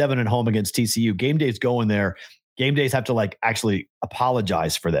laying 7 at home against TCU. Game Day's going there. Game Days have to actually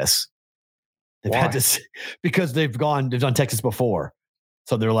apologize for this. They've had to, because they've done Texas before.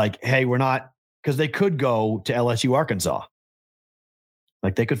 So they're like, hey, we're not, because they could go to LSU, Arkansas.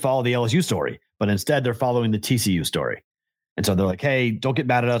 Like they could follow the LSU story, but instead they're following the TCU story. And so they're like, hey, don't get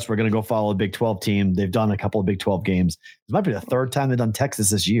mad at us. We're going to go follow a Big 12 team. They've done a couple of Big 12 games. This might be the third time they've done Texas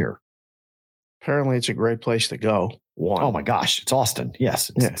this year. Apparently it's a great place to go. One. Oh my gosh. It's Austin.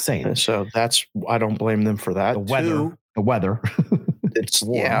 Yes. It's insane. And so I don't blame them for that. The weather. It's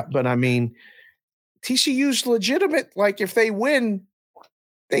warm. But I mean, TCU's legitimate. Like if they win,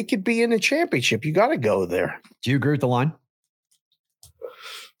 they could be in the championship. You got to go there. Do you agree with the line?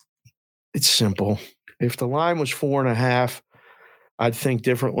 It's simple. If the line was 4.5, I'd think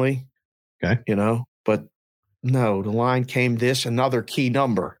differently. Okay. But no, the line came another key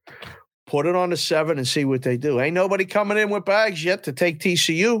number. Put it on a 7 and see what they do. Ain't nobody coming in with bags yet to take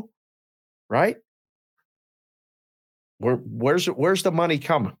TCU, right? Where's the money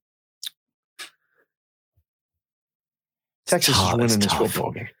coming? Texas is winning this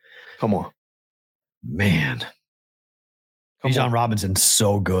football game. Come on. Man. Bijan Robinson's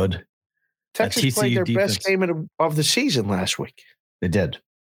so good. Texas played their best game of the season last week. They did.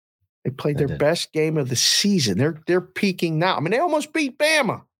 They played their best game of the season. They're peaking now. I mean, they almost beat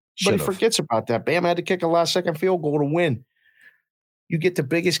Bama. But he forgets about that. Bama had to kick a last-second field goal to win. You get the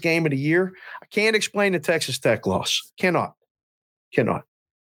biggest game of the year. I can't explain the Texas Tech loss. Cannot. It's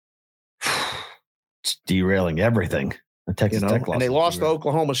derailing everything. The Texas Tech loss. And they lost to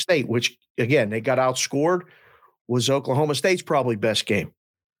Oklahoma State, which, again, they got outscored. Was Oklahoma State's probably best game.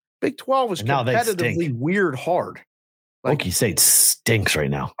 Big 12 was competitively weird hard. Okie State stinks right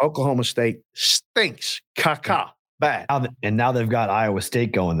now. Oklahoma State stinks. Caca. Bad. And now they've got Iowa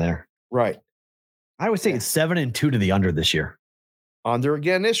State going there. Right. Iowa State is 7-2 to the under this year. Under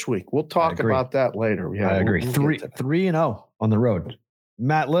again this week. We'll talk about that later. Yeah, I agree. 3-0 on the road.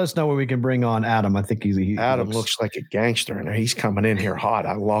 Matt, let us know when we can bring on Adam. I think Adam looks like a gangster, and he's coming in here hot.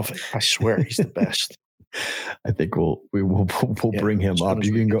 I love it. I swear he's the best. I think we'll bring him up.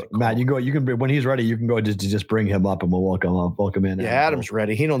 You can go, Matt. You can when he's ready. You can go to just bring him up, and we'll welcome in. Yeah, Adam's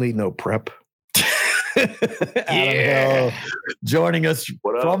ready. He don't need no prep. Adam Hill joining us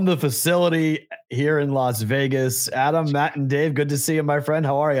from the facility here in Las Vegas. Adam, Matt, and Dave. Good to see you, my friend.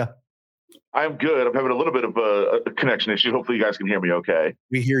 How are you? I'm good. I'm having a little bit of a connection issue. Hopefully, you guys can hear me okay.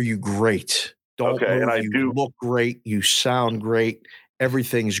 We hear you great. Don't okay, move. and You look great. You sound great.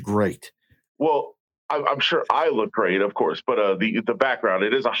 Everything's great. Well, I'm sure I look great, of course, but the background,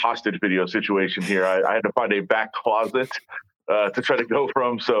 it is a hostage video situation here. I had to find a back closet to try to go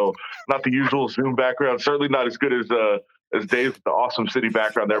from, so not the usual Zoom background, certainly not as good as Dave's the awesome city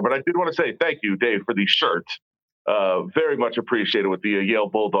background there. But I did want to say thank you, Dave, for the shirt. Very much appreciated with the Yale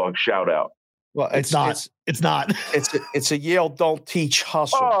Bulldog shout out. Well, it's not. It's a Yale don't teach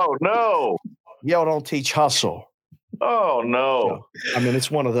hustle. Oh no, Yale don't teach hustle. Oh no. So, I mean, it's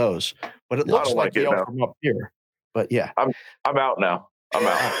one of those, but it looks like Yale from up here. But yeah, I'm out now. I'm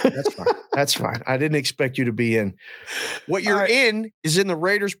out. That's fine. That's fine. I didn't expect you to be in. What you're in is in the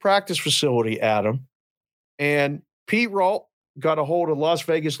Raiders practice facility, Adam. And Pete Ralt got a hold of Las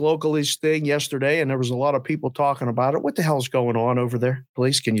Vegas Local's thing yesterday, and there was a lot of people talking about it. What the hell's going on over there?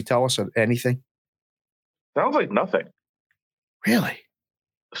 Please, can you tell us anything? Sounds like nothing. Really?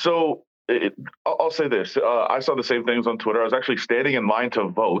 So I'll say this. I saw the same things on Twitter. I was actually standing in line to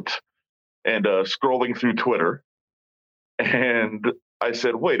vote and scrolling through Twitter. And I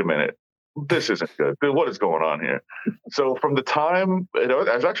said, wait a minute. This isn't good. What is going on here? So from the time, it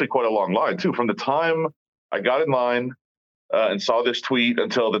was actually quite a long line too. From the time I got in line and saw this tweet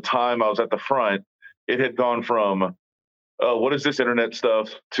until the time I was at the front, it had gone from, what is this internet stuff,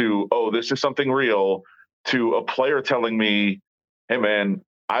 to, oh, this is something real, to a player telling me, hey, man,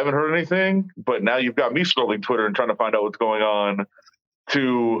 I haven't heard anything, but now you've got me scrolling Twitter and trying to find out what's going on,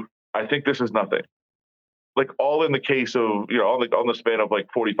 to, I think this is nothing. Like all in the case of, on the span of like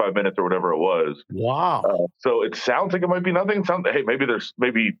 45 minutes or whatever it was. Wow. So it sounds like it might be nothing. Hey,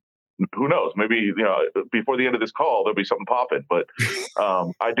 maybe who knows? Maybe, before the end of this call, there'll be something popping. But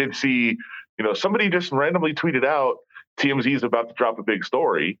I did see, somebody just randomly tweeted out TMZ is about to drop a big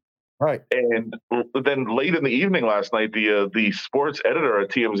story. Right. And then late in the evening last night, the sports editor at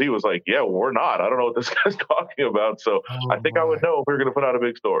TMZ was like, yeah, we're not. I don't know what this guy's talking about. So I think I would know if we were going to put out a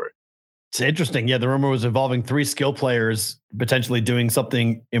big story. It's interesting. Yeah, the rumor was involving 3 skill players potentially doing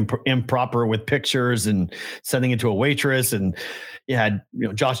something improper with pictures and sending it to a waitress. And you had,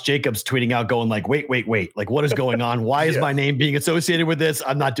 Josh Jacobs tweeting out going like, wait, like what is going on? Why is my name being associated with this?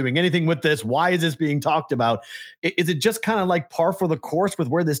 I'm not doing anything with this. Why is this being talked about? Is it just kind of like par for the course with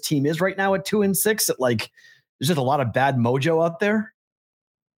where this team is right now at 2-6? Like there's just a lot of bad mojo out there.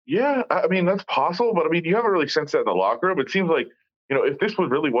 Yeah, I mean, that's possible. But I mean, you haven't really sensed that in the locker room. It seems like, if this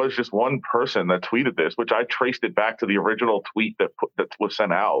really was just one person that tweeted this, which I traced it back to the original tweet that was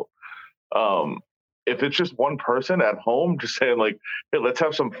sent out. If it's just one person at home just saying like, hey, let's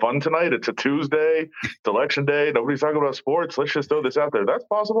have some fun tonight. It's a Tuesday. It's election day. Nobody's talking about sports. Let's just throw this out there. That's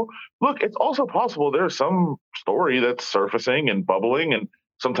possible. Look, it's also possible there's some story that's surfacing and bubbling, and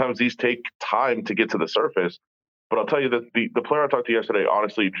sometimes these take time to get to the surface. But I'll tell you that the player I talked to yesterday,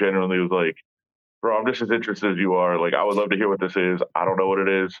 honestly, genuinely was like, bro, I'm just as interested as you are. Like, I would love to hear what this is. I don't know what it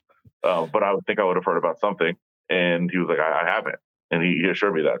is, but I would think I would have heard about something. And he was like, I haven't. And he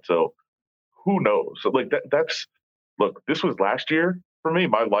assured me that. So who knows? So, like, look, this was last year for me.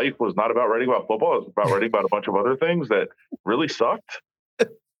 My life was not about writing about football. It was about writing about a bunch of other things that really sucked.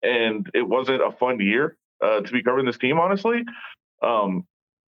 And it wasn't a fun year to be covering this team, honestly.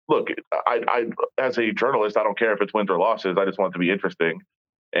 Look, I as a journalist, I don't care if it's wins or losses. I just want it to be interesting.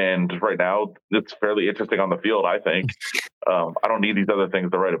 And right now, it's fairly interesting on the field, I think. I don't need these other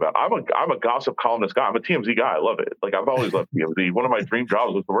things to write about. I'm a gossip columnist guy. I'm a TMZ guy. I love it. Like, I've always loved TMZ. One of my dream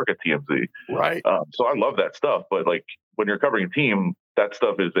jobs was to work at TMZ. Right. So I love that stuff. But, like, when you're covering a team, that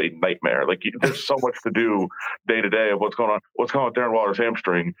stuff is a nightmare. Like, there's so much to do day to day of what's going on. What's going on with Darren Waller's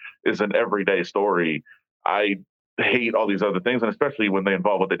hamstring is an everyday story. I hate all these other things, and especially when they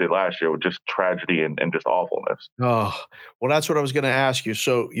involve what they did last year with just tragedy and just awfulness. Oh, well, that's what I was going to ask you.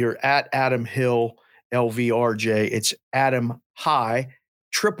 So you're at Adam Hill, LVRJ. It's Adam High,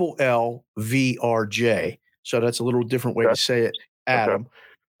 LVRJ. So that's a little different way to say it, Adam.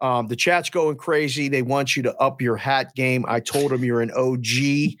 Okay. The chat's going crazy. They want you to up your hat game. I told them you're an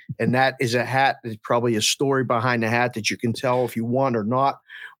OG, and that is a hat. There's probably a story behind the hat that you can tell if you want or not.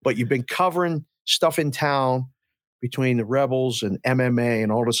 But you've been covering stuff in town between the Rebels and MMA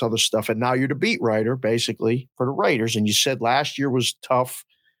and all this other stuff. And now you're the beat writer, basically, for the Raiders. And you said last year was tough.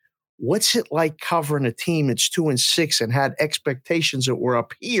 What's it like covering a team that's 2-6 and had expectations that were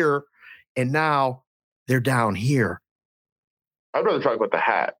up here, and now they're down here? I'd rather talk about the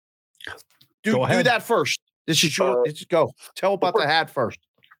hat. Do that first. This is your. Go. Tell about the hat first.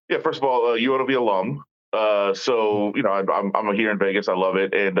 Yeah. First of all, UNLV alum. So I'm here in Vegas. I love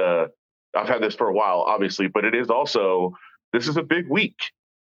it, and I've had this for a while, obviously. But it is also, this is a big week.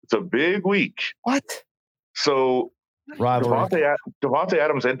 It's a big week. What? So Rivalry. Devontae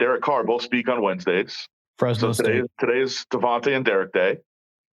Adams and Derek Carr both speak on Wednesdays. Fresno State. Today's Devontae and Derek Day.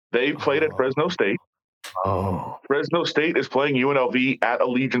 They played at Fresno State. Oh. Fresno State is playing UNLV at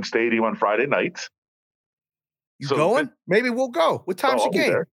Allegiant Stadium on Friday night. You going? Maybe we'll go. What time's the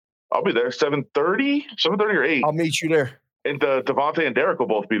game? I'll be there. 7:30 or 8. I'll meet you there. And Devontae and Derek will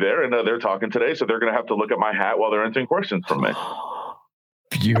both be there, and they're talking today, so they're going to have to look at my hat while they're answering questions from me.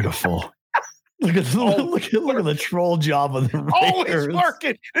 Beautiful. Look at the troll job of the Raiders. Always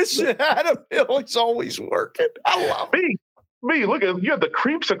working. This is Adam Hill. He's always working. I love it. Me, look at you had the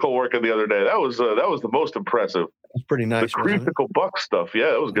creamsicle working the other day. That was the most impressive. It's pretty nice. The creamsicle buck stuff.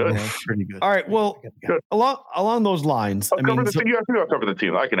 Yeah, it was good. Yeah, pretty good. All right. Well, good. Along those lines, You have to cover the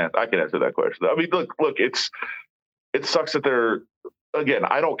team. I can answer that question. I mean, look. It sucks that they're. Again,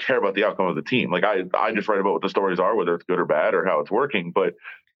 I don't care about the outcome of the team. Like I just write about what the stories are, whether it's good or bad or how it's working. But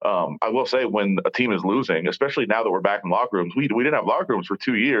I will say, when a team is losing, especially now that we're back in locker rooms, we didn't have locker rooms for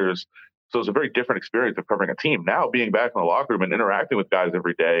 2 years. So it's a very different experience of covering a team. Now being back in the locker room and interacting with guys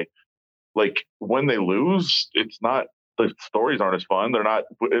every day, like when they lose, it's not, the stories aren't as fun. They're not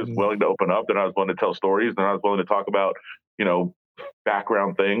as willing to open up. They're not as willing to tell stories. They're not as willing to talk about,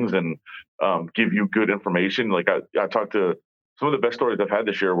 background things and give you good information. Like I talked to some of the best stories I've had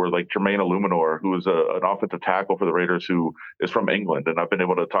this year were like Jermaine Illuminor, who is an offensive tackle for the Raiders, who is from England. And I've been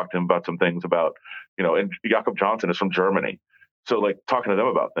able to talk to him about some things about, and Jakob Johnson is from Germany. So like talking to them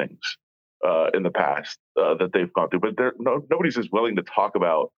about things in the past that they've gone through, but nobody's as willing to talk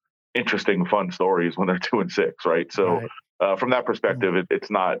about interesting, fun stories when they're 2-6, right? So from that perspective, it's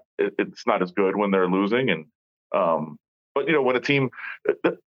not as good when they're losing. And but when a team,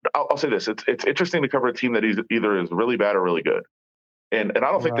 I'll say this: it's interesting to cover a team that either is really bad or really good. And I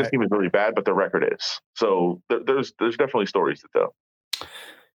don't think this team is really bad, but their record is. So there's definitely stories to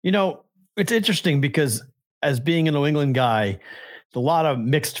tell. It's interesting because as being a New England guy, a lot of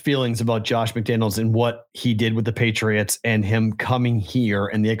mixed feelings about Josh McDaniels and what he did with the Patriots and him coming here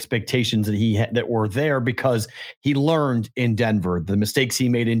and the expectations that he had that were there because he learned in Denver. The mistakes he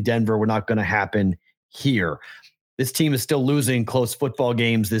made in Denver were not going to happen here. This team is still losing close football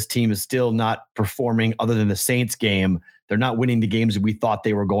games. This team is still not performing other than the Saints game. They're not winning the games that we thought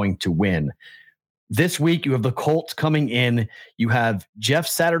they were going to win. This week, you have the Colts coming in. You have Jeff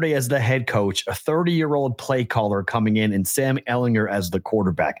Saturday as the head coach, a 30-year-old play caller coming in, and Sam Ehlinger as the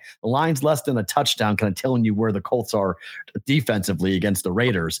quarterback. The line's less than a touchdown, kind of telling you where the Colts are defensively against the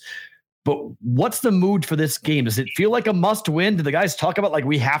Raiders. But what's the mood for this game? Does it feel like a must-win? Do the guys talk about like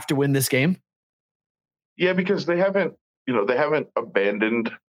we have to win this game? Yeah, because they haven't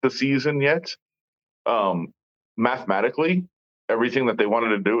abandoned the season yet. Mathematically, everything that they wanted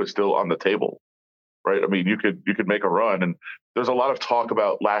to do is still on the table. Right. I mean, you could make a run, and there's a lot of talk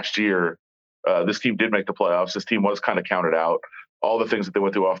about last year. This team did make the playoffs. This team was kind of counted out. All the things that they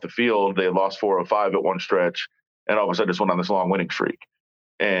went through off the field, they lost 4 of 5 at one stretch, and all of a sudden just went on this long winning streak.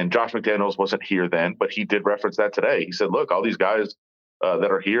 And Josh McDaniels wasn't here then, but he did reference that today. He said, "Look, all these guys that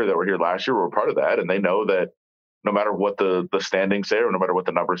were here last year were part of that, and they know that no matter what the standings say or no matter what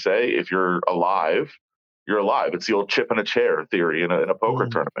the numbers say, if you're alive." You're alive. It's the old chip in a chair theory in a poker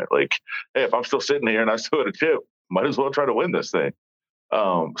tournament. Like, hey, if I'm still sitting here and I still had a chip, might as well try to win this thing.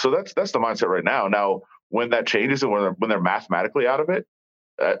 So that's the mindset right now. Now, when that changes and when they're mathematically out of it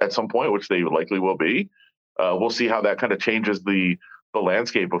at some point, which they likely will be, we'll see how that kind of changes the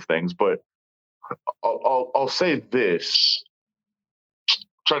landscape of things. But I'll say this.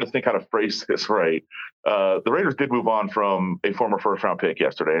 I'm trying to think how to phrase this right. The Raiders did move on from a former first-round pick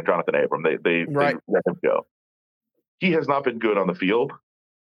yesterday, Jonathan Abram. They let him go. He has not been good on the field.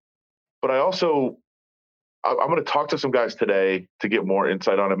 But I'm going to talk to some guys today to get more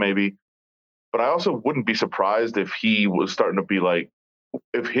insight on it maybe. But I also wouldn't be surprised if he was starting to be like,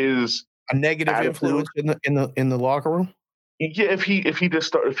 if his a negative influence in the locker room. Yeah, if he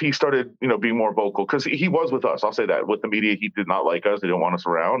started, being more vocal, because he was with us. I'll say that with the media, he did not like us. He didn't want us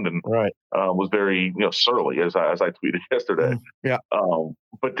around, and was very, surly as I tweeted yesterday. Yeah.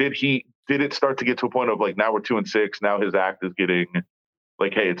 But did it start to get to a point of like now we're 2-6? Now his act is getting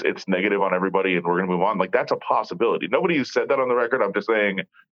like, hey, it's negative on everybody and we're going to move on. Like, that's a possibility. Nobody has said that on the record. I'm just saying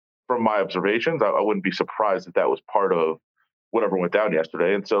from my observations, I wouldn't be surprised if that was part of whatever went down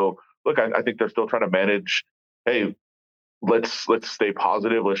yesterday. And so, look, I think they're still trying to manage, hey, let's stay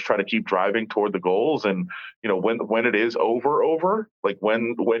positive. Let's try to keep driving toward the goals. And, when it is over, like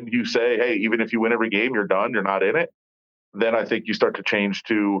when you say, hey, even if you win every game, you're done, you're not in it, then I think you start to change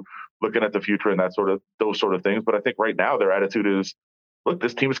to looking at the future and those sort of things. But I think right now their attitude is, look,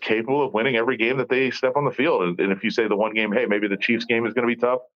 this team is capable of winning every game that they step on the field. And if you say the one game, hey, maybe the Chiefs game is going to be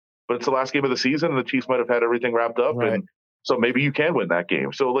tough, but it's the last game of the season and the Chiefs might have had everything wrapped up. Right. And so maybe you can win that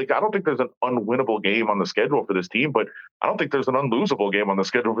game. So, like, I don't think there's an unwinnable game on the schedule for this team, but I don't think there's an unlosable game on the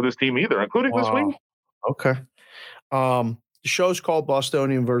schedule for this team either, including this week. Okay. The show's called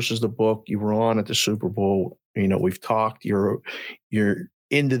Bostonian versus the Book. You were on at the Super Bowl. We've talked. You're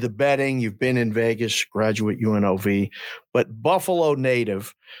into the betting. You've been in Vegas, graduate UNLV, but Buffalo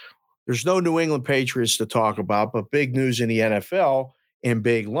native. There's no New England Patriots to talk about, but big news in the NFL and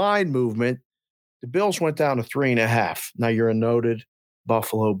big line movement. The Bills went down to 3.5. Now you're a noted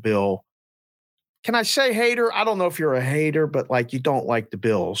Buffalo Bill. Can I say hater? I don't know if you're a hater, but like you don't like the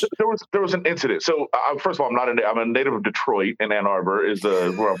Bills. There was an incident. So first of all, I'm a native of Detroit, and Ann Arbor is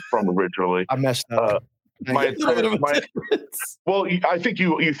where I'm from originally. I messed up. Well, I think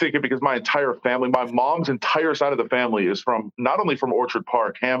you think it because my entire family, my mom's entire side of the family is not only from Orchard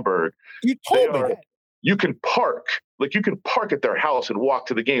Park, Hamburg. You told me that. You can park at their house and walk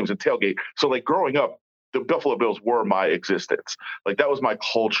to the games and tailgate. So like growing up, the Buffalo Bills were my existence. Like that was my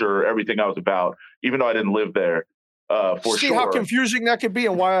culture, everything I was about, even though I didn't live there for See sure. how confusing that could be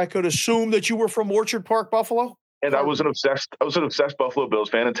and why I could assume that you were from Orchard Park, Buffalo? And I was an obsessed Buffalo Bills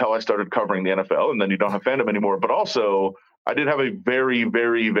fan until I started covering the NFL, and then you don't have fandom anymore. But also, I did have a very,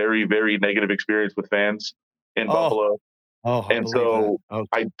 very, very, very negative experience with fans in Buffalo. And so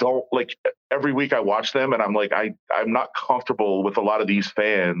I don't like every week I watch them and I'm like, I'm not comfortable with a lot of these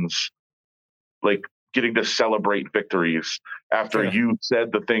fans, like getting to celebrate victories after you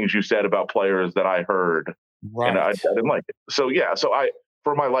said the things you said about players that I heard. Right. And I didn't like it. So,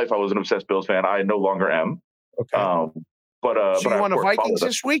 for my life, I was an obsessed Bills fan. I no longer am. Okay. So you want the Vikings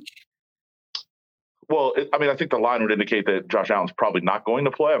this week? Well, I think the line would indicate that Josh Allen's probably not going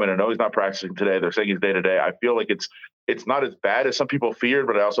to play. I know he's not practicing today. They're saying he's day to day. I feel like it's not as bad as some people feared,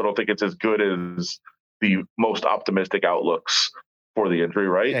 but I also don't think it's as good as the most optimistic outlooks for the injury,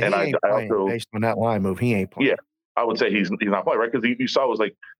 right? Yeah, and I also, based on that line move, he ain't playing. Yeah, I would say he's not playing, right? Because you saw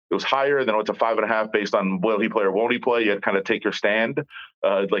it was higher, and then it went to 5.5 based on will he play or won't he play. You had to kind of take your stand.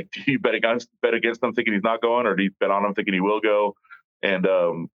 Like, do you bet against them thinking he's not going, or do you bet on him thinking he will go? And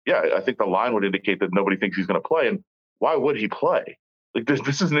I think the line would indicate that nobody thinks he's going to play. And why would he play? Like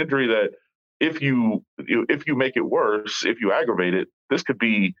this is an injury that if you make it worse, if you aggravate it, this could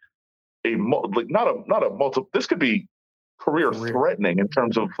be this could be career threatening in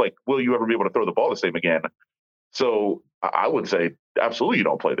terms of like, will you ever be able to throw the ball the same again? So I would say absolutely you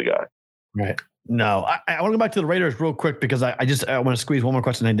don't play the guy. Right. No, I want to go back to the Raiders real quick because I want to squeeze one more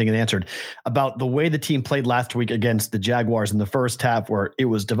question I didn't get answered about the way the team played last week against the Jaguars in the first half, where it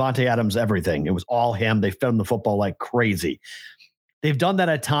was Devontae Adams, everything. It was all him. They fed him the football like crazy. They've done that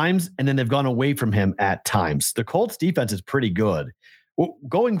at times, and then they've gone away from him at times. The Colts defense is pretty good.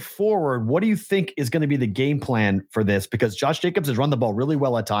 Going forward, what do you think is going to be the game plan for this? Because Josh Jacobs has run the ball really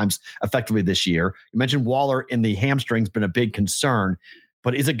well at times effectively this year. You mentioned Waller in the hamstring's been a big concern.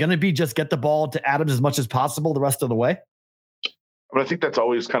 But is it going to be just get the ball to Adams as much as possible the rest of the way? I think that's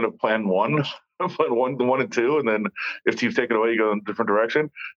always kind of plan one and two. And then if teams take it away, you go in a different direction.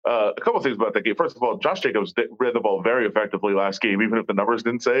 A couple of things about that game. First of all, Josh Jacobs ran the ball very effectively last game, even if the numbers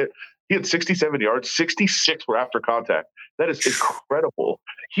didn't say it. He had 67 yards, 66 were after contact. That is incredible.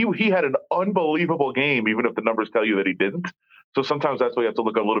 He had an unbelievable game, even if the numbers tell you that he didn't. So sometimes that's why you have to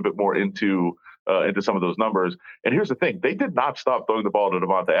look a little bit more into some of those numbers. And here's the thing. They did not stop throwing the ball to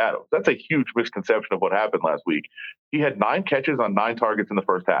Devontae Adams. That's a huge misconception of what happened last week. He had 9 catches on 9 targets in the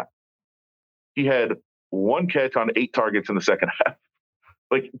first half. He had 1 catch on 8 targets in the second half.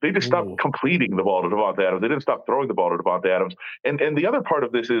 Like, they just stopped completing the ball to Devontae Adams. They didn't stop throwing the ball to Devontae Adams. And the other part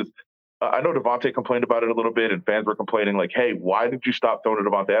of this is, I know Devontae complained about it a little bit, and fans were complaining like, hey, why did you stop throwing to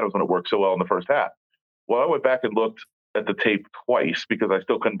Devontae Adams when it worked so well in the first half? Well, I went back and looked at the tape twice because I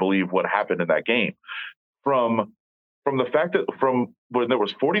still couldn't believe what happened in that game. From the fact that from when there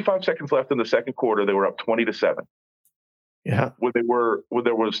was 45 seconds left in the second quarter, they were up 20-7. Yeah. When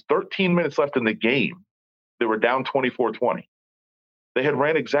there was 13 minutes left in the game, they were down 24-20. They had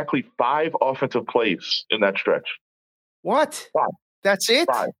ran exactly 5 offensive plays in that stretch. What? 5. That's it?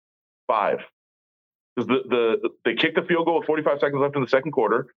 5. because they kicked the field goal with 45 seconds left in the second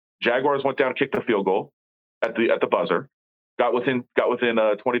quarter. Jaguars went down, kicked the field goal at the buzzer, got within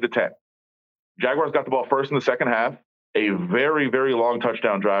 20-10. Jaguars got the ball first in the second half, a very, very long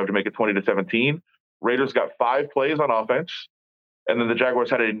touchdown drive to make it 20-17. Raiders got 5 plays on offense, and then the Jaguars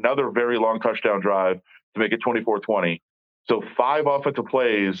had another very long touchdown drive to make it 24-20. So 5 offensive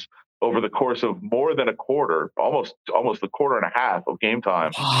plays over the course of more than a quarter, almost a quarter and a half of game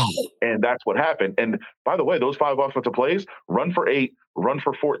time. Wow. And that's what happened. And by the way, those 5 offensive plays, run for 8, run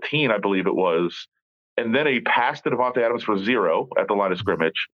for 14, I believe it was, and then a pass to Devontae Adams for 0 at the line of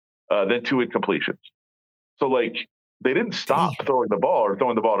scrimmage, then 2 incompletions. So, like, they didn't stop throwing the ball to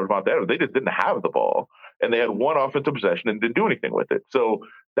Devontae Adams. They just didn't have the ball. And they had 1 offensive possession and didn't do anything with it. So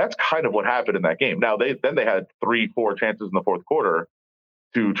that's kind of what happened in that game. Now, they had 3-4 chances in the fourth quarter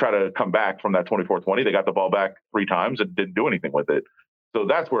to try to come back from that 24-20. They got the ball back 3 times and didn't do anything with it. So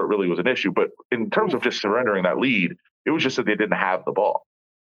that's where it really was an issue. But in terms of just surrendering that lead, it was just that they didn't have the ball.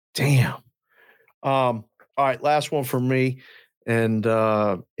 Damn. All right, last one for me. And,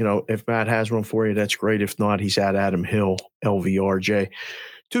 if Matt has one for you, that's great. If not, he's at Adam Hill, LVRJ.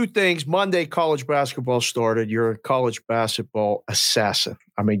 2 things. Monday, college basketball started. You're a college basketball assassin.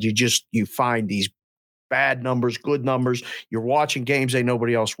 I mean, you find these bad numbers, good numbers. You're watching games ain't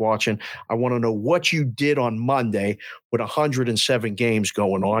nobody else watching. I want to know what you did on Monday with 107 games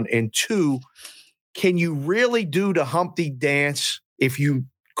going on. And 2, can you really do the Humpty dance if you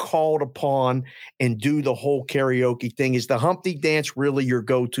called upon and do the whole karaoke thing? Is the Humpty dance really your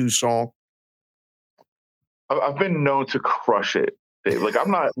go-to song? I've been known to crush it. Like,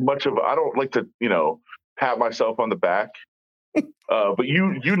 I'm not much of, I don't like to, pat myself on the back. But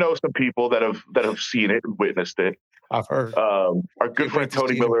you know some people that have seen it and witnessed it. I've heard. Our good friend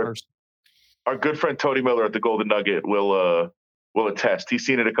Tony Miller at the Golden Nugget will attest. He's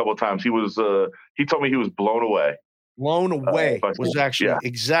seen it a couple of times. He told me he was blown away. Blown away was actually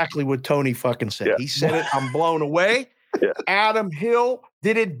exactly what Tony fucking said. Yeah. He said it. I'm blown away. Yeah. Adam Hill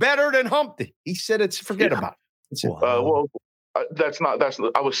did it better than Humpty. He said forget about it. Wow.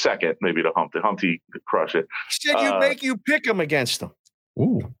 I was second maybe to Humpty. Humpty could crush it. He said you'd make you pick him against him.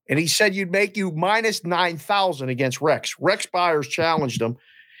 Ooh. And he said you'd make you minus 9,000 against Rex. Rex Byers challenged him.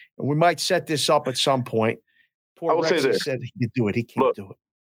 And we might set this up at some point. Poor Rex said he could do it. He can't do it.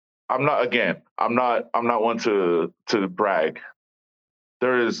 I'm not one to brag.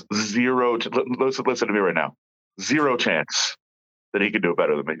 There is zero. Listen to me right now. 0 chance that he could do it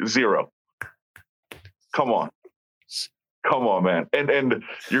better than me. 0. Come on, man. And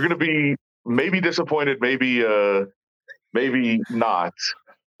you're gonna be maybe disappointed, maybe not.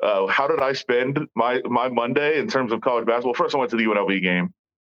 How did I spend my Monday in terms of college basketball? First, I went to the UNLV game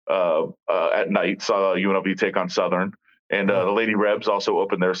at night. Saw UNLV take on Southern. And the Lady Rebs also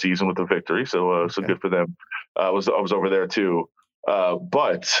opened their season with a victory, so good for them. I was over there too,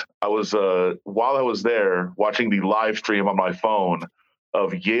 but I was while I was there watching the live stream on my phone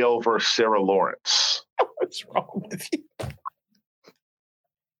of Yale versus Sarah Lawrence. What's wrong with you?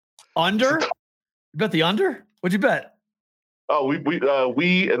 Under? You bet the under? What'd you bet? Oh,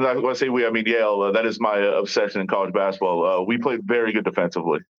 we, and I want to say we, I mean Yale. That is my obsession in college basketball. We played very good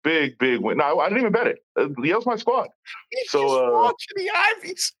defensively. Big win. No, I didn't even bet it. Yale's my squad. He's watching the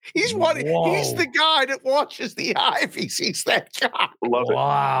Ivies. He's the guy that watches the Ivies. He's that guy. Love it.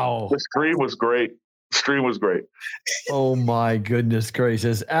 Wow. The stream was great. Oh my goodness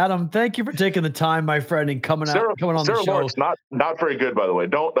gracious, Adam! Thank you for taking the time, my friend, and coming on the show. Lawrence, not very good, by the way.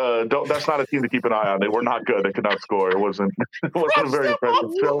 Don't. That's not a team to keep an eye on. They were not good. They could not score. It wasn't a very impressive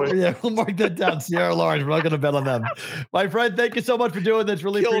showing. Yeah, we'll mark that down. Sarah Lawrence. We're not going to bet on them, my friend. Thank you so much for doing this.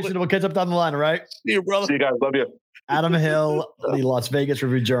 Really appreciate it. We'll catch up down the line. All right. See you, brother. See you guys. Love you. Adam Hill, the Las Vegas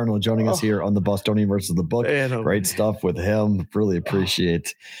Review-Journal, joining us here on the Bostonian versus the Book. Great stuff with him. Really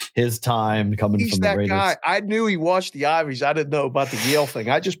appreciate his time coming from the Raiders. He's that guy. I knew he watched the Ivies. I didn't know about the Yale thing.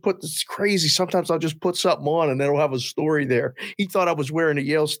 I just put this crazy. Sometimes I'll just put something on and it'll have a story there. He thought I was wearing the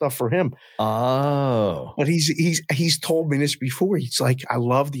Yale stuff for him. Oh. But he's told me this before. He's like, I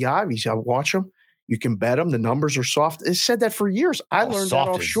love the Ivies. I watch them. You can bet them. The numbers are soft. It said that for years. I learned that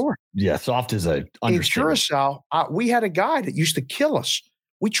offshore. Yeah, soft is a understatement. In Curacao, we had a guy that used to kill us.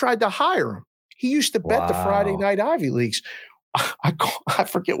 We tried to hire him. He used to bet the Friday night Ivy Leagues. I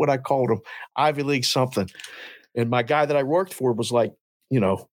forget what I called him. Ivy League something. And my guy that I worked for was like,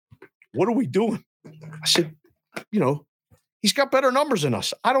 what are we doing? I said, he's got better numbers than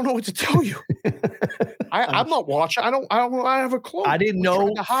us. I don't know what to tell you. I'm not watching. I have a clue. I didn't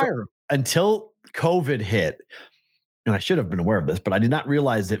know to hire him until COVID hit, and I should have been aware of this, but I did not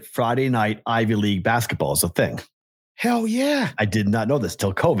realize that Friday night Ivy League basketball is a thing. Hell yeah. I did not know this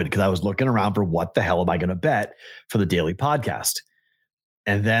till COVID because I was looking around for what the hell am I going to bet for the daily podcast.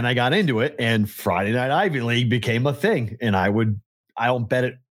 And then I got into it, and Friday Night Ivy League became a thing. And I don't bet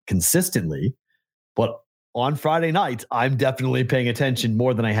it consistently, but on Friday nights, I'm definitely paying attention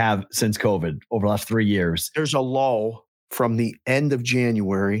more than I have since COVID over the last 3 years. There's a lull from the end of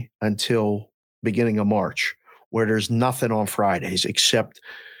January until beginning of March where there's nothing on Fridays except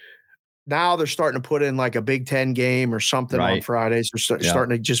now they're starting to put in like a Big Ten game or something on Fridays. They're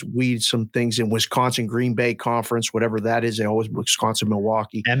starting to just weed some things in Wisconsin, Green Bay Conference, whatever that is. They always Wisconsin,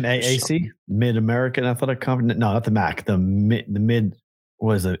 Milwaukee. MAAC, Mid-American Athletic Conference. No, not the MAC. The mid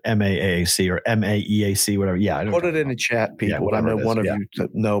was it MAAC or MAEAC, whatever. Yeah. I don't put it in the chat, people. I know one of you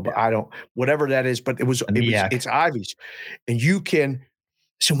know, but I don't, whatever that is, but it's Ivies. And you can,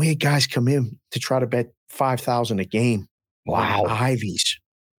 so we had guys come in to try to bet 5,000 a game. Wow. Ivies.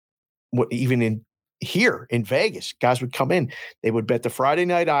 Even in here in Vegas, guys would come in. They would bet the Friday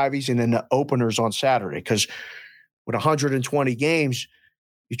night Ivies and then the openers on Saturday. Because with 120 games,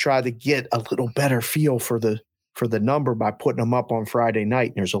 you try to get a little better feel for the number by putting them up on Friday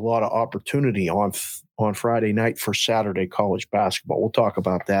night. And there's a lot of opportunity on Friday night for Saturday college basketball. We'll talk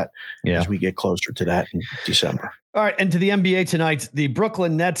about that as we get closer to that in December. All right, and to the NBA tonight, the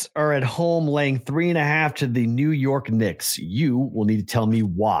Brooklyn Nets are at home laying 3.5 to the New York Knicks. You will need to tell me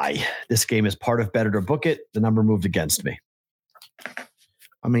why. This game is part of Better to Book It. The number moved against me.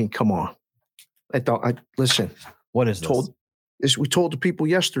 I mean, come on. Listen. What is this? We told the people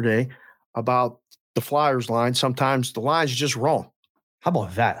yesterday about the Flyers line. Sometimes the line's just wrong. How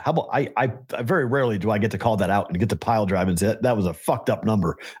about that? How about I very rarely do I get to call that out and get to pile drive and say that was a fucked up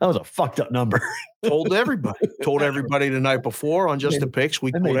number. That was a fucked up number. Told everybody the night before on Just the Picks.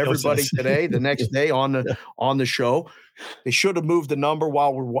 We told everybody today, the next day on the show. They should have moved the number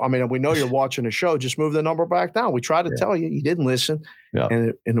we know you're watching the show. Just move the number back down. We tried to tell you, you didn't listen,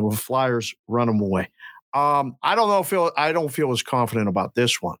 and the Flyers run them away. I don't feel as confident about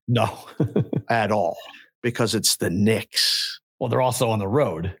this one. No, at all, because it's the Knicks. Well, they're also on the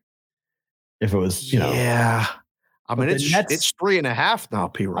road. If it was, I mean, it's 3.5 now,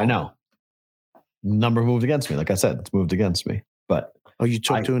 P. I know. Number moved against me. Like I said, it's moved against me. But you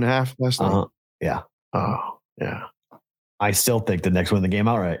took 2.5 last night? Yeah. Oh, yeah. I still think the Knicks win the game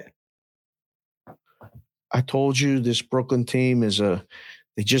outright. I told you this Brooklyn team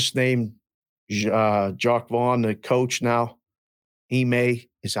they just named Jacques Vaughn the coach now. Ime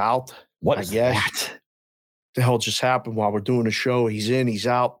is out. What is that? The hell just happened while we're doing a show? He's in, he's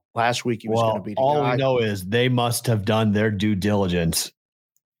out. Last week he was going to be the all guy. We know is they must have done their due diligence.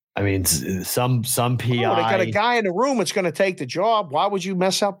 I mean, some PI. They got a guy in the room that's going to take the job. Why would you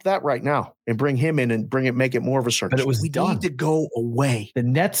mess up that right now and bring him in and make it more of a search? But it was done. We need to go away. The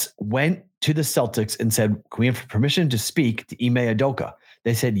Nets went to the Celtics and said, "Can we have permission to speak to Ime Udoka?"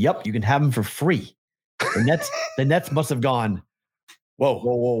 They said, "Yep, you can have him for free." The Nets must have gone.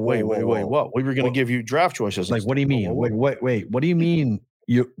 Whoa, wait. We were going to give you draft choices. Like, what do you mean? Wait. What do you mean?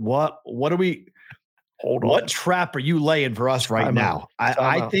 What are we? Hold on. What trap are you laying for us right now?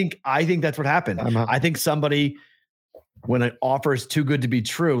 I think that's what happened. I think somebody, when an offer is too good to be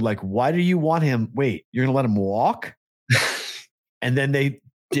true, like, why do you want him? Wait, you're going to let him walk? And then they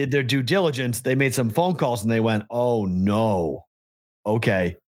did their due diligence. They made some phone calls and they went, oh no.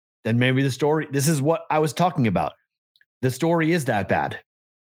 Okay. Then maybe this is what I was talking about. The story is that bad.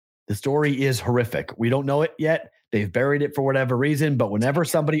 The story is horrific. We don't know it yet. They've buried it for whatever reason, but whenever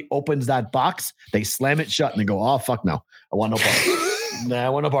somebody opens that box, they slam it shut and they go, oh, fuck no. I want no part of it. Nah, I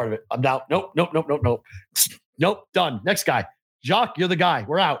want no part of it. I'm down. Nope. Nope, done. Next guy. Jacques, you're the guy.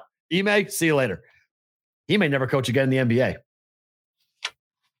 We're out. Ime, see you later. He may never coach again in the NBA.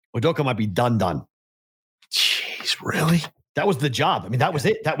 Udoka might be done. Jeez, really? That was the job. I mean, that was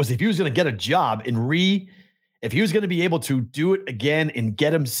it. That was if he was going to get a job and if he was going to be able to do it again and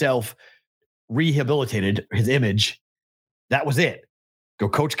get himself rehabilitated, his image, that was it. Go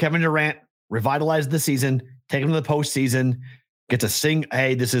coach Kevin Durant, revitalize the season, take him to the postseason, get to sing,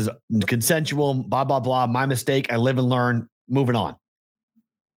 hey, this is consensual, blah, blah, blah, my mistake, I live and learn, moving on.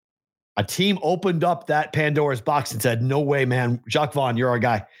 A team opened up that Pandora's box and said, no way, man, Jacques Vaughn, you're our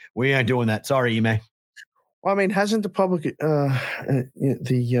guy. We ain't doing that. Sorry, Ime. Well, I mean, hasn't the public,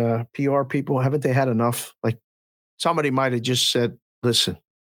 the PR people, haven't they had enough? Like, somebody might have just said, listen,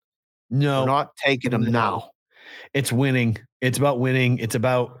 no, we're not taking them now. It's winning. It's about winning. It's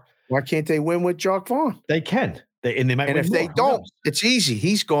about. Why can't they win with Jacques Vaughn? They can. They might. And if they don't, it's easy.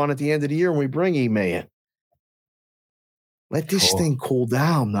 He's gone at the end of the year when we bring Ime in. Let this thing cool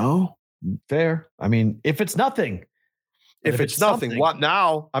down, no? Fair. I mean, if it's nothing. If it's nothing, what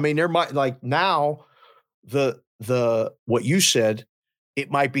now? I mean, there might now the what you said, it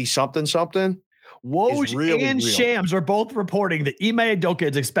might be something. Woj really and real. Shams are both reporting that Ime Udoka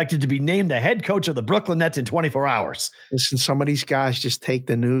is expected to be named the head coach of the Brooklyn Nets in 24 hours. Listen, some of these guys just take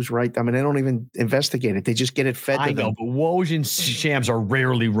the news right. I mean, they don't even investigate it. They just get it fed to them. I know, but Woj and Shams are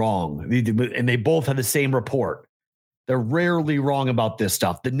rarely wrong. And they both have the same report. They're rarely wrong about this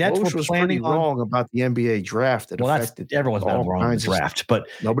stuff. The Nets were planning wrong about the NBA draft. Everyone's been wrong on the draft, but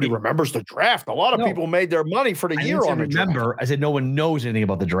nobody remembers the draft. A lot of people made their money for the year on the draft. I said no one knows anything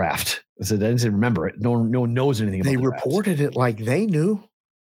about the draft. I didn't say remember it. No one knows anything about it. They reported it like they knew.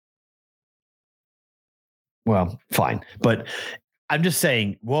 Well, fine. But I'm just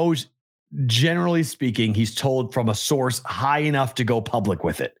saying, Woj, generally speaking, he's told from a source high enough to go public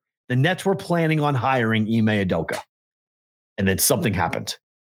with it. The Nets were planning on hiring Ime Udoka. And then something happened.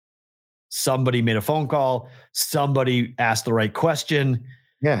 Somebody made a phone call. Somebody asked the right question.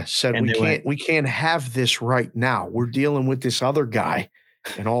 Yeah, said we can't have this right now. We're dealing with this other guy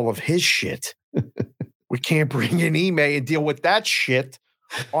and all of his shit. We can't bring in Ime and deal with that shit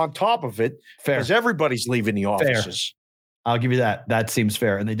on top of it. Fair. Because everybody's leaving the offices. Fair. I'll give you that. That seems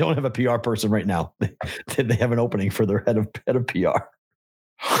fair. And they don't have a PR person right now. They have an opening for their head of PR.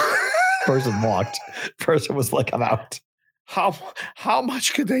 Person walked. Person was like, I'm out. How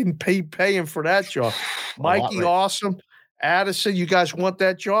much could they pay him for that job? Mikey, awesome. Addison, you guys want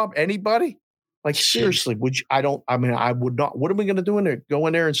that job? Anybody? Like, seriously, I would not. What are we going to do in there? Go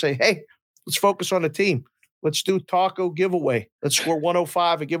in there and say, hey, let's focus on the team. Let's do taco giveaway. Let's score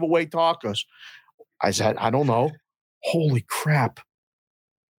 105 and give away tacos. I said, I don't know. Holy crap.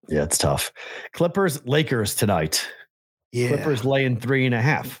 Yeah, it's tough. Clippers, Lakers tonight. Yeah. Clippers laying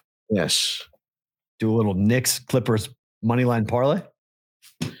 3.5. Yes. Do a little Knicks, Clippers moneyline parlay.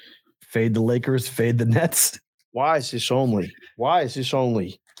 Fade the Lakers, fade the Nets. Why is this only?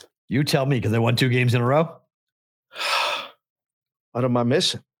 You tell me, because they won 2 games in a row. What am I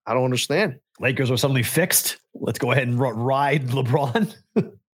missing? I don't understand. Lakers are suddenly fixed. Let's go ahead and ride LeBron.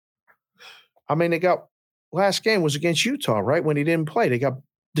 I mean, last game was against Utah, right? When he didn't play, they got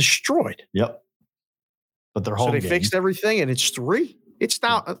destroyed. Yep. But they're home. So they fixed everything, and it's 3. It's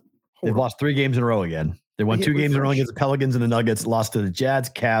now. They've lost 3 games in a row again. They won 2 games in a row against the Pelicans and the Nuggets, lost to the Jazz,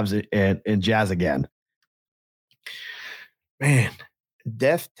 Cavs, and Jazz again. Man,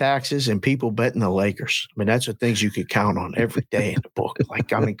 death, taxes, and people betting the Lakers. I mean, that's the things you could count on every day in the book.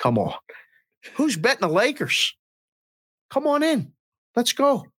 Like, I mean, come on. Who's betting the Lakers? Come on in. Let's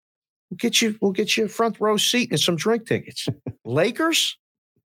go. We'll get you a front row seat and some drink tickets. Lakers?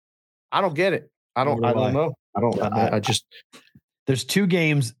 I don't get it. I don't know. I just. There's 2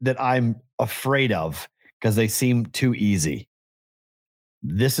 games that I'm afraid of because they seem too easy.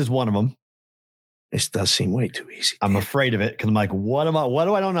 This is one of them. This does seem way too easy. I'm afraid of it because I'm like, what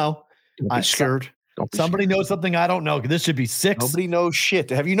do I don't know? Don't be scared. Somebody knows something I don't know. This should be 6. Nobody knows shit.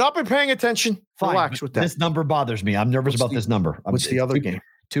 Have you not been paying attention? Fine, relax with that. This number bothers me. I'm nervous about this number. What's the other game?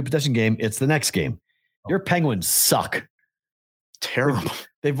 2 possession game. It's the next game. Your Penguins suck. Terrible.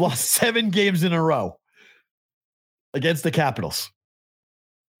 They've lost 7 games in a row against the Capitals.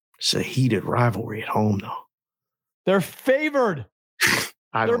 It's a heated rivalry at home, though. They're favored.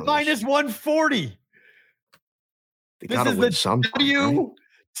 They're minus 140. This is the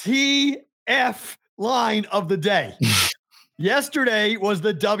WTF line of the day. Yesterday was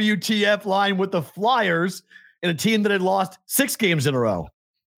the WTF line with the Flyers and a team that had lost 6 games in a row.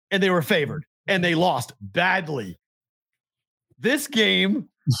 And they were favored. And they lost badly. This game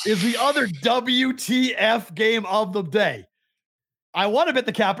is the other WTF game of the day. I want to bet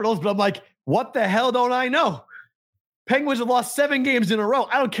the Capitals, but I'm like, what the hell don't I know? Penguins have lost 7 games in a row.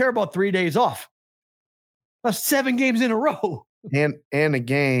 I don't care about 3 days off. Lost 7 games in a row. And the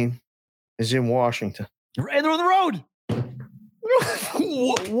game is in Washington. And they're on the road.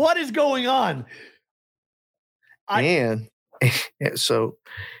 What is going on? So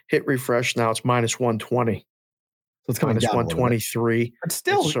hit refresh now. It's minus 120. So it's coming minus down 123. But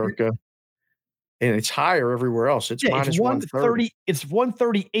still circa. And it's higher everywhere else. It's minus 130. It's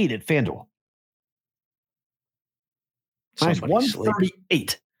 138 at FanDuel. Minus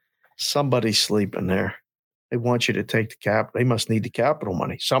 138. Somebody's sleeping there. They want you to take the cap. They must need the capital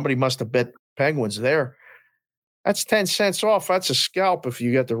money. Somebody must have bet Penguins there. That's 10 cents off. That's a scalp if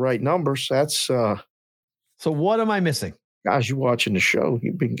you get the right numbers. That's so what am I missing? Guys, you watching the show,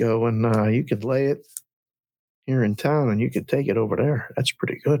 you've been going, you could lay it here in town and you could take it over there. That's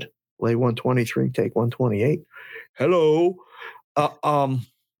pretty good. Lay 123, take 128. Hello. I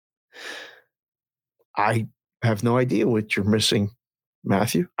have no idea what you're missing,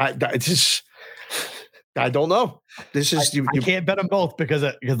 Matthew. I don't know. This is I can't bet them both because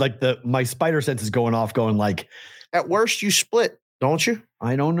like my spider sense is going off, going like, at worst you split, don't you?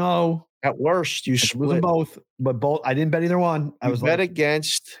 I don't know. At worst you split them both, but both I didn't bet either one. I was bet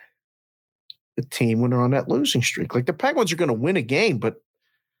against the team when they're on that losing streak. Like the Penguins are going to win a game, but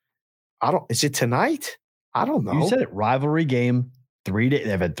is it tonight? I don't know. You said it, rivalry game. 3 days.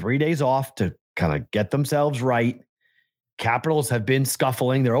 They've had 3 days off to kind of get themselves right. Capitals have been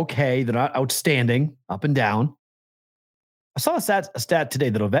scuffling. They're okay. They're not outstanding, up and down. I saw a stat today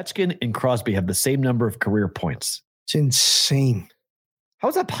that Ovechkin and Crosby have the same number of career points. It's insane. How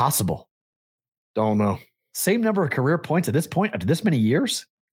is that possible? Don't know. Same number of career points at this point after this many years?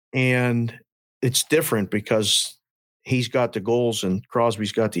 And it's different because he's got the goals and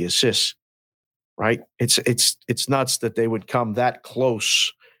Crosby's got the assists, right? It's nuts that they would come that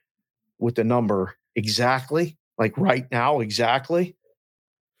close with the number exactly, like right now, exactly.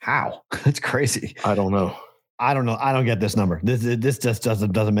 How? That's crazy. I don't know. I don't get this number. This just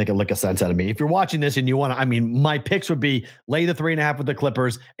doesn't make a lick of sense out of me. If you're watching this and you want to, my picks would be lay the 3.5 with the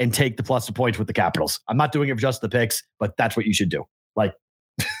Clippers and take the plus the points with the Capitals. I'm not doing it for just the picks, but that's what you should do. Like,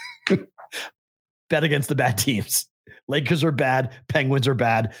 bet against the bad teams. Lakers are bad. Penguins are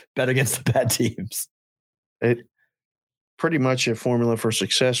bad. Bet against the bad teams. It pretty much a formula for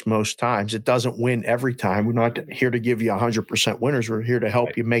success most times. It doesn't win every time. We're not here to give you 100% winners. We're here to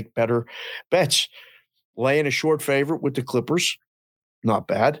help you make better bets. Laying a short favorite with the Clippers, not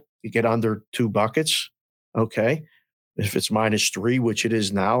bad. You get under 2 buckets, okay. If it's -3, which it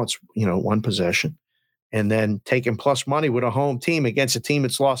is now, it's one possession. And then taking plus money with a home team against a team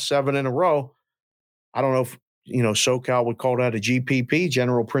that's lost 7 in a row. I don't know if SoCal would call that a GPP,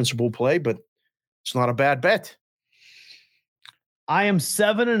 general principle play, but it's not a bad bet. I am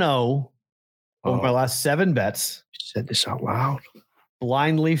 7-0 over my last 7 bets. You said this out loud.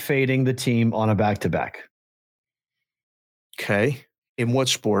 Blindly fading the team on a back-to-back. Okay. In what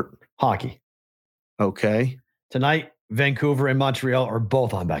sport? Hockey. Okay. Tonight, Vancouver and Montreal are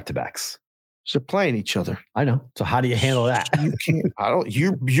both on back-to-backs. So playing each other. I know. So how do you handle that? You can't.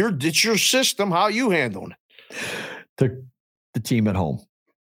 It's your system. How you handling it? The team at home.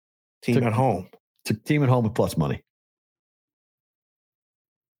 Team at home with plus money.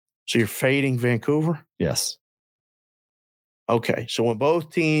 So you're fading Vancouver? Yes. Okay. So when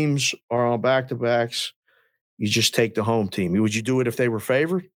both teams are on back-to-backs, you just take the home team. Would you do it if they were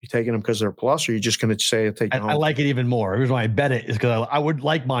favored? You taking them because they're plus, or you just going to say take the home? I like it even more. The reason why I bet it is because I would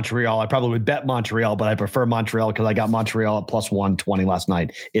like Montreal. I probably would bet Montreal, but I prefer Montreal because I got Montreal at plus 120 last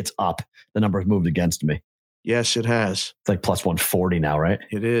night. It's up. The number's moved against me. Yes, it has. It's like plus 140 now, right?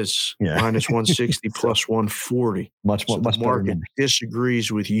 It is. Yeah. -160 plus 140. Much more. The market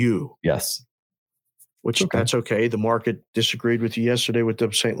disagrees with you. Yes. Which that's okay. The market disagreed with you yesterday with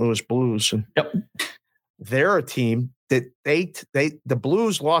the St. Louis Blues. And yep. They're a team that the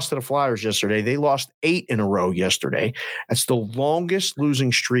Blues lost to the Flyers yesterday. They lost 8 in a row yesterday. That's the longest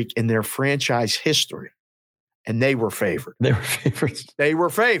losing streak in their franchise history. And they were favored. They were favorites. They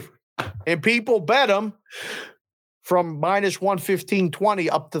were favored. And people bet them from -115.20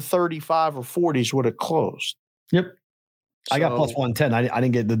 up to 35 or 40s would have closed. Yep. I got plus 110. I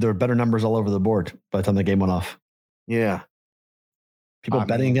didn't get there were better numbers all over the board by the time the game went off. Yeah. People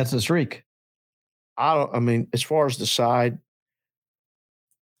betting against the streak. As far as the side,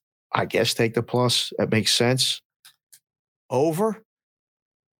 I guess take the plus. That makes sense. Over.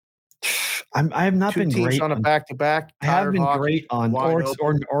 I have not been great on a back-to-back. I have been great on, or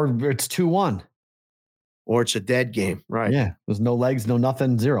it's 2-1. Or it's a dead game, right? Yeah, there's no legs, no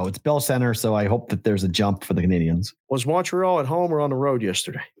nothing, 0. It's Bell Center, so I hope that there's a jump for the Canadians. Was Montreal at home or on the road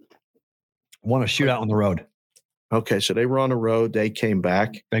yesterday? Won a shootout on the road. Okay, so they were on the road. They came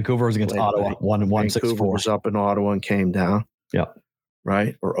back. Vancouver was against Ottawa, 1-1-6-4. Vancouver was up in Ottawa and came down. Yep.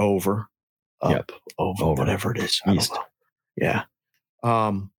 Right? Or over. Up, over, whatever it is. I don't know. Yeah.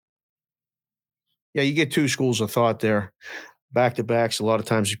 Yeah, you get 2 schools of thought there. Back-to-backs, a lot of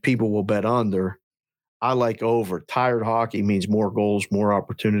times people will bet under. I like over. Tired hockey means more goals, more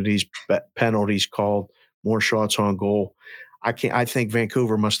opportunities, penalties called, more shots on goal. I think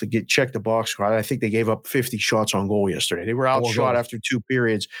Vancouver must have checked the box score. I think they gave up 50 shots on goal yesterday. They were outshot after 2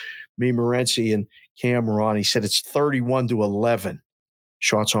 periods. Me, Morency, and Cam were on. He said it's 31-11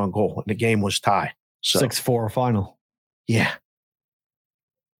 shots on goal, and the game was tied. So 6-4 final. Yeah.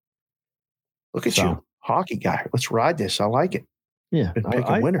 Look at you, hockey guy. Let's ride this. I like it. Yeah, been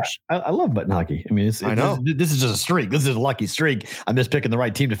picking winners. I love betting hockey. I mean, I know this is just a streak. This is a lucky streak. I'm just picking the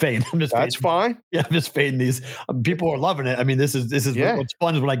right team to fade. That's fine. Yeah, I'm just fading these. People are loving it. I mean, this is what's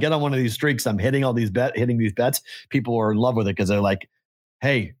fun is when I get on one of these streaks. I'm hitting these bets. People are in love with it because they're like,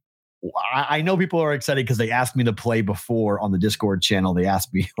 "Hey, I know people are excited because they asked me to play before on the Discord channel. They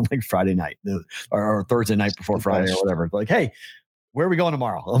asked me on like Friday night or Thursday night before Friday or whatever. Like, hey, where are we going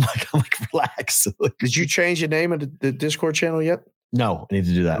tomorrow? I'm like, relax. Did you change the name of the Discord channel yet? No, I need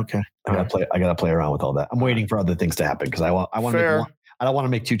to do that. Okay. I gotta play around with all that. I'm waiting for other things to happen because I want to make one. I don't want to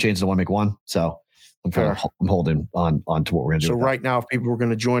make two changes. I want to make one. So I'm holding on to what we're going to do. So right now, if people were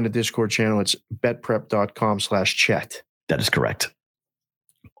going to join the Discord channel, it's betprep.com/chat. That is correct.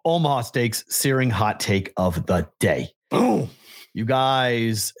 Omaha Steaks searing hot take of the day. Boom. You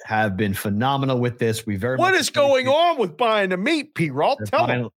guys have been phenomenal with this. What is going on with buying the meat, P-Roll?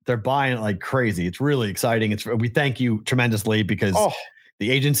 They're buying it like crazy. It's really exciting. We thank you tremendously because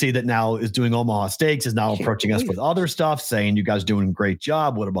the agency that now is doing Omaha Steaks is now approaching us with other stuff, saying you guys are doing a great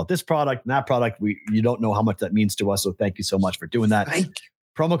job. What about this product and that product? You don't know how much that means to us. So thank you so much for doing that. Thank you.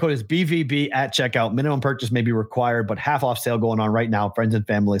 Promo code is BVB at checkout. Minimum purchase may be required, but half off sale going on right now. Friends and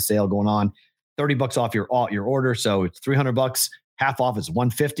family sale going on. $30 off your order. So it's $300. Half off is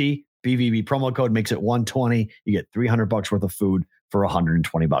 $150. BVB promo code makes it $120. You get $300 worth of food for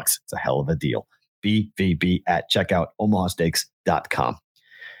 $120. It's a hell of a deal. BVB at checkout. omahasteaks.com.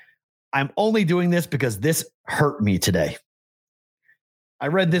 I'm only doing this because this hurt me today. I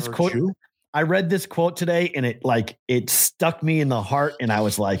read this quote. I read this quote today and it stuck me in the heart. And I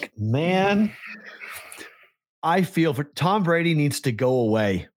was like, man, I feel for Tom Brady needs to go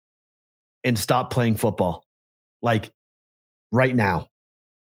away and stop playing football. Like right now,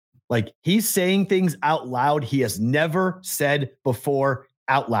 like he's saying things out loud he has never said before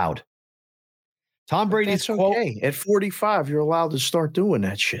out loud. Tom Brady's quote, okay. At 45, you're allowed to start doing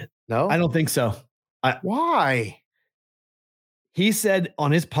that shit. No, I don't think so. Why? He said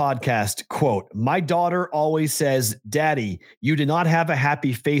on his podcast, quote, "My daughter always says, 'Daddy, you do not have a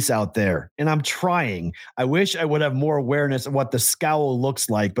happy face out there.' And I'm trying. I wish I would have more awareness of what the scowl looks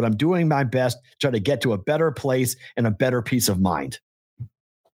like, but I'm doing my best to try to get to a better place and a better peace of mind."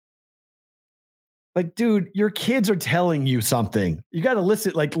 Like, dude, your kids are telling you something. You got to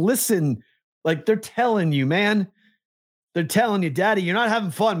listen. Like they're telling you, man. They're telling you, Daddy, you're not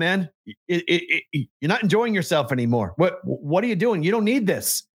having fun, man. You're not enjoying yourself anymore. What are you doing? You don't need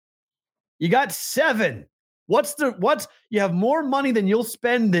this. You got 7. You have more money than you'll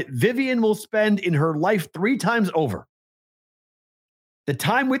spend that Vivian will spend in her life 3 times over. The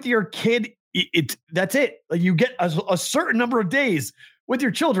time with your kid, that's it. Like you get a certain number of days with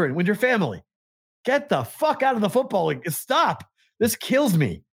your children, with your family. Get the fuck out of the football league. Stop. This kills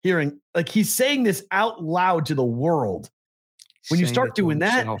me hearing like he's saying this out loud to the world. When you start doing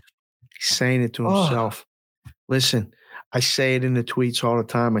that, he's saying it to himself. Listen, I say it in the tweets all the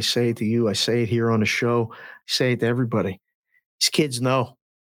time. I say it to you. I say it here on the show. I say it to everybody. These kids know.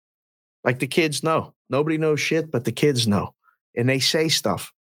 Like the kids know. Nobody knows shit, but the kids know. And they say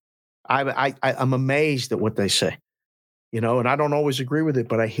stuff. I'm amazed at what they say. And I don't always agree with it,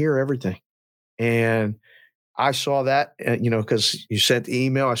 but I hear everything. And I saw that, because you sent the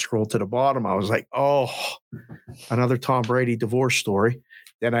email. I scrolled to the bottom. I was like, oh, another Tom Brady divorce story.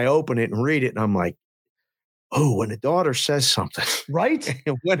 Then I open it and read it, and I'm like, oh, when the daughter says something. Right?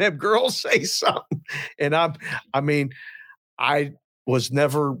 And when them girls say something. And I was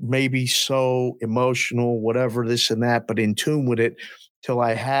never maybe so emotional, whatever, this and that, but in tune with it till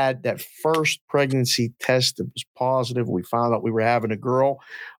I had that first pregnancy test that was positive. We found out we were having a girl.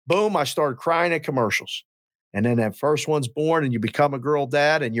 Boom, I started crying at commercials. And then that first one's born and you become a girl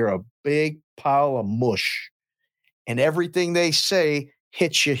dad and you're a big pile of mush. And everything they say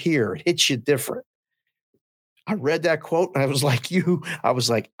hits you here. It hits you different. I read that quote and I was like I was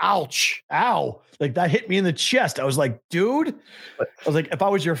like, ouch. Ow. Like that hit me in the chest. I was like, dude. I was like, if I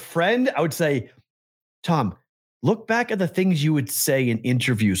was your friend, I would say, Tom, look back at the things you would say in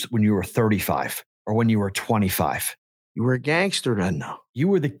interviews when you were 35 or when you were 25. You were a gangster then, though. You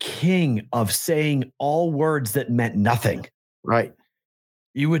were the king of saying all words that meant nothing. Right.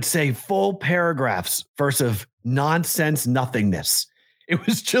 You would say full paragraphs versus nonsense nothingness. It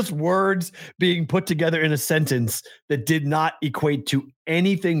was just words being put together in a sentence that did not equate to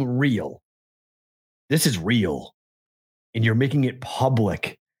anything real. This is real. And you're making it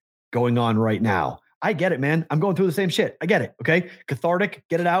public going on right now. I get it, man. I'm going through the same shit. I get it. Okay. Cathartic,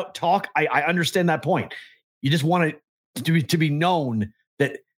 get it out, talk. I understand that point. You just want it to be known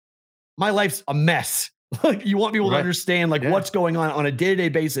that my life's a mess. Like you want people to understand what's going on a day-to-day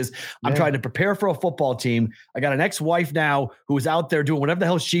basis. I'm trying to prepare for a football team. I got an ex-wife now who's out there doing whatever the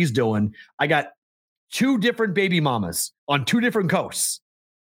hell she's doing. I got 2 different baby mamas on 2 different coasts.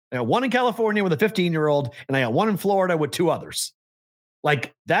 I got one in California with a 15-year-old and I got one in Florida with 2 others.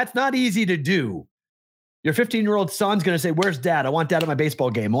 Like that's not easy to do. Your 15-year-old son's going to say, where's dad? I want dad at my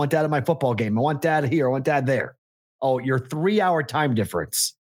baseball game. I want dad at my football game. I want dad here. I want dad there. Oh, your 3-hour time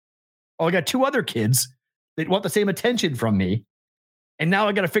difference. Oh, I got 2 other kids that want the same attention from me. And now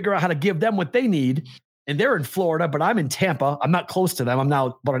I got to figure out how to give them what they need. And they're in Florida, but I'm in Tampa. I'm not close to them. I'm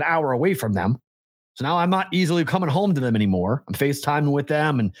now about an hour away from them. So now I'm not easily coming home to them anymore. I'm FaceTiming with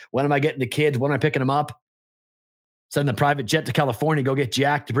them. And when am I getting the kids? When am I picking them up? Send the private jet to California, go get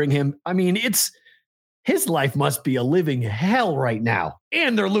Jack to bring him. I mean, his life must be a living hell right now.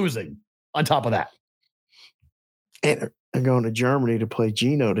 And they're losing on top of that. And they're going to Germany to play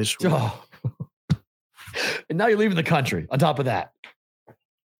Gino this week. Oh. And now you're leaving the country on top of that.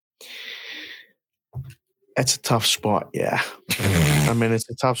 That's a tough spot. Yeah. I mean, it's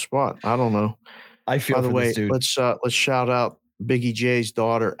a tough spot. I don't know. I feel By the way, this dude. let's shout out Biggie J's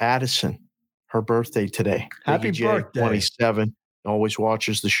daughter, Addison. Her birthday today. Happy Biggie birthday. J, 27. Always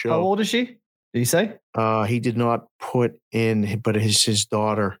watches the show. How old is she? Did he say? He did not put in, but it's his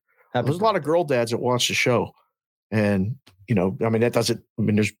daughter. There's a lot of girl dads that watch the show. And, you know, I mean,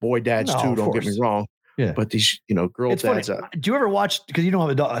 there's boy dads too, don't get me wrong. Yeah. But these, you know, girl dads. Do you ever watch, because you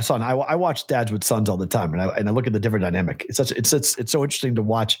don't have a son, I watch dads with sons all the time, and I look at the different dynamic. It's so interesting to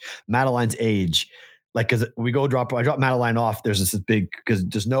watch Madeline's age. Like, because I drop Madeline off, there's this big, because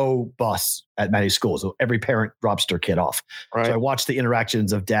there's no bus at Maddie's school. So every parent drops their kid off. Right. So I watch the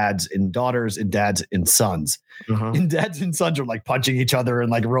interactions of dads and daughters and dads and sons. Uh-huh. And dads and sons are like punching each other and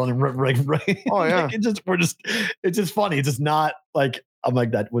like rolling. Right. Oh, yeah. Like it's just funny. It's just not like, I'm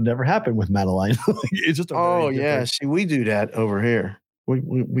like, that would never happen with Madeline. It's just See, we do that over here.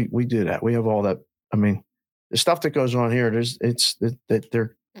 We do that. We have all that. I mean, the stuff that goes on here,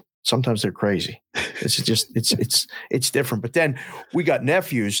 sometimes they're crazy. It's different. But then we got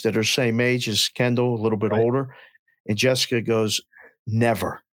nephews that are same age as Kendall, a little bit older. And Jessica goes,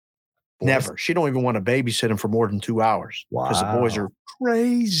 never. She don't even want to babysit him for more than 2 hours. Wow. Because the boys are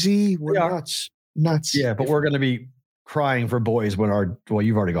crazy. We're nuts. Yeah, but we're going to be crying for boys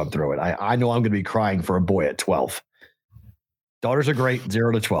you've already gone through it. I know I'm going to be crying for a boy at 12. Daughters are great,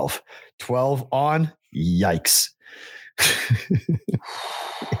 0 to 12. 12 on, yikes.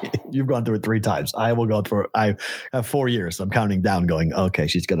 You've gone through it 3 times. I will go through it. I have 4 years. I'm counting down going, okay,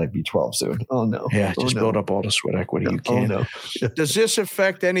 she's going to be 12 soon. Oh, no. Yeah, just build up all the sweat equity you can. Oh, no. Does this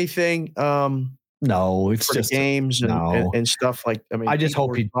affect anything? No, it's just games and stuff like, I mean, I just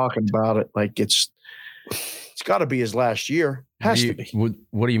hope he's talking about it. Like it's got to be his last year. Has to be.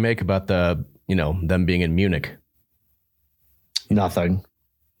 What do you make about them being in Munich? Nothing.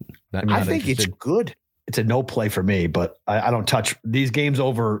 I think it's good. It's a no play for me, but I don't touch these games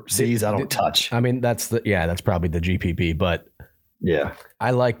overseas. I don't touch. I mean, that's probably the GPP, but yeah,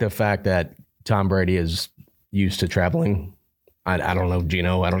 I like the fact that Tom Brady is used to traveling. I don't know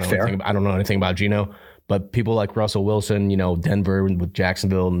Gino. I don't know anything about Gino, but people like Russell Wilson, Denver with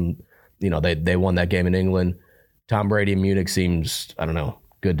Jacksonville, and they won that game in England. Tom Brady in Munich seems, I don't know,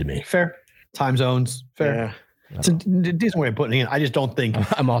 good to me. Fair. Time zones. Fair. Yeah. It's a decent way of putting it in. I just don't think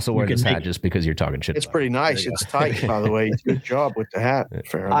I'm also wearing this hat just because you're talking shit. It's pretty nice. It's tight, by the way. Good job with the hat.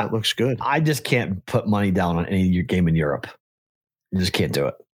 Fair. That looks good. I just can't put money down on any game in Europe. You just can't do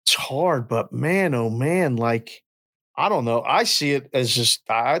it. It's hard, but man, oh man, like I don't know. I see it as just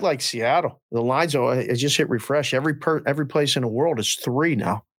I like Seattle. The lines are it just hit refresh. Every place in the world is 3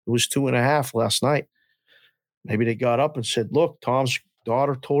 now. It was 2.5 last night. Maybe they got up and said, "Look, Tom's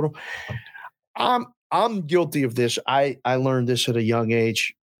daughter told him." I'm guilty of this. I learned this at a young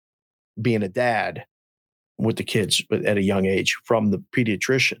age, being a dad with the kids, but at a young age from the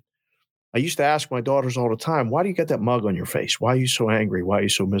pediatrician. I used to ask my daughters all the time, why do you got that mug on your face? Why are you so angry? Why are you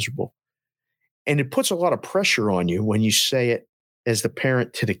so miserable? And it puts a lot of pressure on you when you say it as the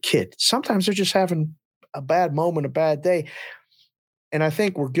parent to the kid. Sometimes they're just having a bad moment, a bad day. And I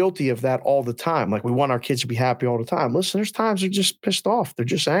think we're guilty of that all the time. Like we want our kids to be happy all the time. Listen, there's times they're just pissed off. They're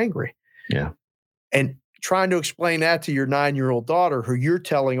just angry. Yeah. And trying to explain that to your 9-year-old daughter, who you're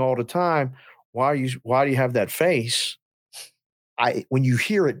telling all the time, why do you have that face? When you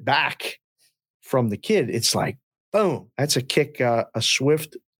hear it back from the kid, it's like, boom, that's a kick, a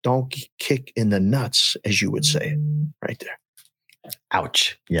swift donkey kick in the nuts, as you would say it right there.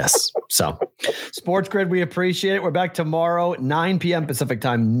 Ouch. Yes. So Sports Grid, we appreciate it. We're back tomorrow, 9 p.m. Pacific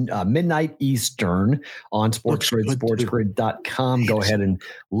time, midnight Eastern on Sports Grid, sportsgrid.com. Go ahead and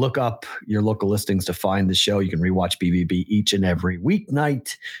look up your local listings to find the show. You can rewatch BVB each and every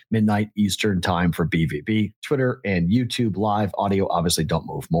weeknight, midnight Eastern time for BVB. Twitter and YouTube live audio. Obviously, don't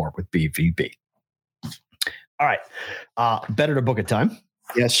move more with BVB. All right. Better to book a time.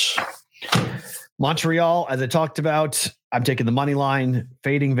 Yes. Montreal, as I talked about, I'm taking the money line,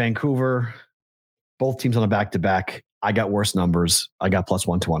 fading Vancouver. Both teams on a back-to-back. I got worse numbers. I got plus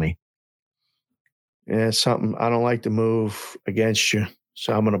 120. Yeah, something. I don't like to move against you,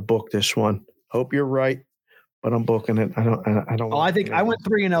 so I'm going to book this one. Hope you're right, but I'm booking it. I don't. Oh, I think I went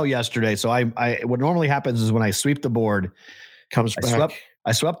 3-0 yesterday. So I what normally happens is when I sweep the board, comes back.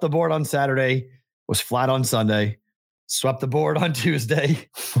 I swept the board on Saturday, was flat on Sunday, swept the board on Tuesday.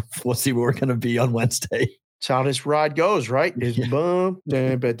 We'll see where we're going to be on Wednesday. That's how this ride goes, right? It's bump,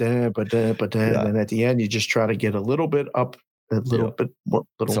 and then at the end you just try to get a little bit up, a little bit more.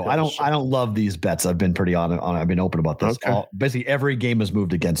 So I don't love these bets. I've been pretty on. I've been open about this. Okay. Basically, every game has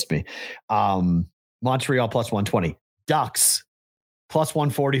moved against me. Montreal plus 120, Ducks plus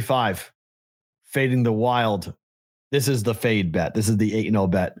 145, fading the Wild. This is the fade bet. This is the 8-0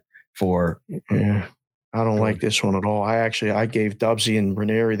 bet for. Yeah. I don't like this one at all. I gave Dubsy and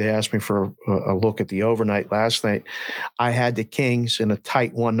Ranieri, they asked me for a look at the overnight last night. I had the Kings in a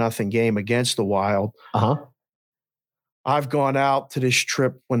tight 1-0 game against the Wild. I've gone out to this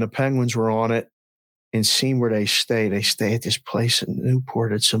trip when the Penguins were on it and seen where they stay. They stay at this place in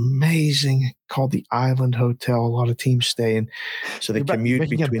Newport. It's amazing, called the Island Hotel. A lot of teams stay in. So they commute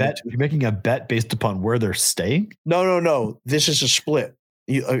between the two. You're making a bet based upon where they're staying? No. This is a split.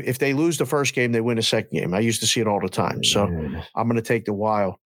 If they lose the first game, they win the second game. I used to see it all the time. So I'm going to take the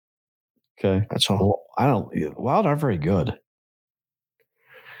Wild. Okay. That's all. Well, Wild aren't very good.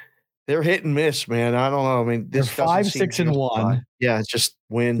 They're hit and miss, man. I don't know. I mean, they're 5-6-1. Yeah, it's just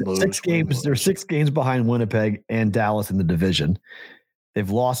win, lose. 6 games. They're 6 games behind Winnipeg and Dallas in the division. They've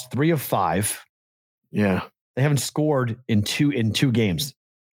lost 3 of 5. Yeah. They haven't scored in two games.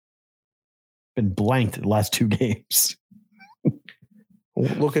 Been blanked the last 2 games.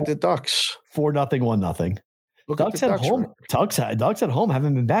 Look at the Ducks. 4-0, 1-0. Ducks at home. Ducks at home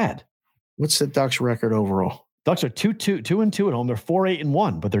haven't been bad. What's the Ducks record overall? Ducks are 2-2 at home. They're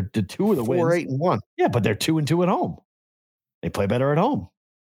 4-8-1, but they're 2 of the wins. 4-8-1. Yeah, but they're 2-2 at home. They play better at home.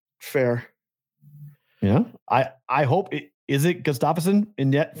 Fair. Yeah. I hope is it Gustafsson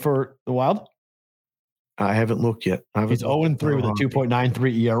in net for the Wild? I haven't looked yet. He's 0-3 with a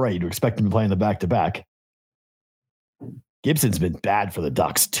 2.93 ERA. You'd expect him to play in the back-to-back. Gibson's been bad for the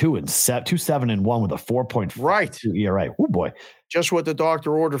Ducks. 2-7-1 with a 4.52 ERA. Oh boy. Just what the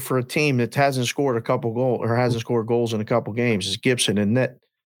doctor ordered for a team that hasn't scored a couple goals or hasn't scored goals in a couple games is Gibson in net.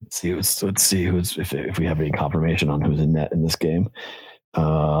 Let's see who's if we have any confirmation on who's in net in this game.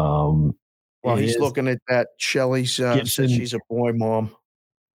 Well, he's looking at that. Shelley's said she's a boy mom.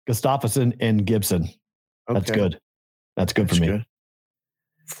 Gustafsson and Gibson. Okay. That's good. That's good for me. Good.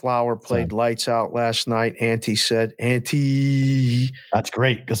 Flower played lights out last night. That's great.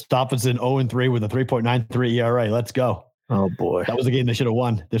 Gustafsson 0-3 with a 3.93 ERA. Let's go. Oh boy. That was a game they should have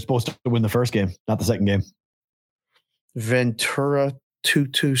won. They're supposed to win the first game, not the second game. Ventura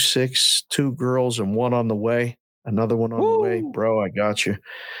 226, 2 girls and 1 on the way. Another one on the way. Bro, I got you.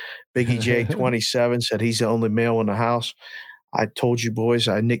 Biggie J 27 said he's the only male in the house. I told you boys,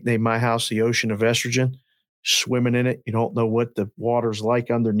 I nicknamed my house the Ocean of Estrogen. Swimming in it. You don't know what the water's like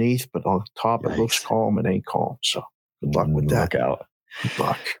underneath, but on top it looks calm. It ain't calm. So good luck with that. Out. Good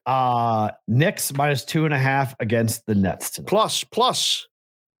luck. Knicks minus 2.5 against the Nets tonight. Plus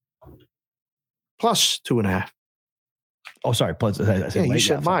 2.5. Oh, sorry. Plus. You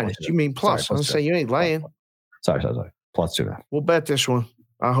said minus. You mean plus. Sorry, I was say you ain't laying. Sorry. Plus 2.5. We'll bet this one.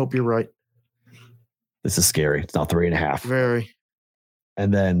 I hope you're right. This is scary. It's now 3.5. Very.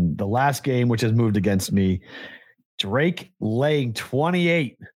 And then the last game, which has moved against me, Drake laying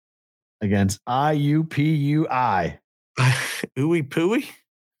 28 against IUPUI. Ooey pooey?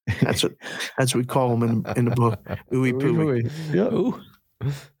 That's what we call them in the book. Ooey pooey.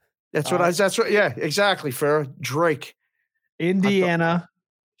 Yeah. That's what yeah, exactly, Farrah. Drake. Indiana.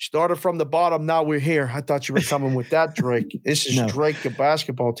 Started from the bottom. Now we're here. I thought you were coming with that, Drake. This is Drake, the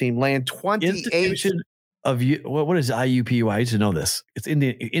basketball team, laying 28. What is IUPUI? I used to know this. It's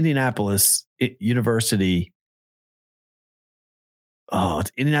Indianapolis University. Oh,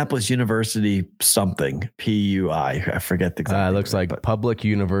 it's Indianapolis University something. PUI. I forget the exact. It looks like Public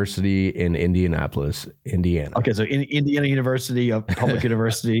University in Indianapolis, Indiana. Okay, so Indiana University, Public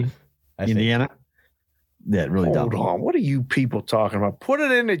University, Indiana. Yeah, really dumb. Hold on. What are you people talking about? Put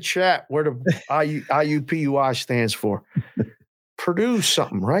it in the chat where the IUPUI stands for. Purdue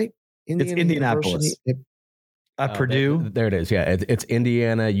something, right? It's Indianapolis. Purdue. There it is. Yeah, it's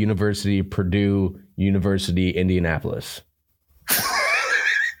Indiana University, Purdue University, Indianapolis.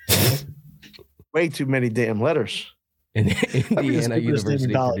 Way too many damn letters. Indiana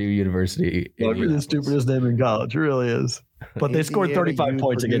University, Purdue University. Probably the stupidest name in college. It really is. But they scored 35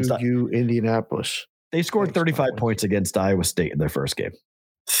 points against Indianapolis. They scored 35 points against Iowa State in their first game.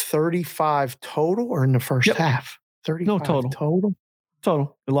 35 total or in the first half? 35 total.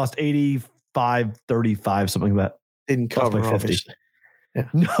 They lost 85-35, something like that. Didn't cover by 50. Obviously. Yeah.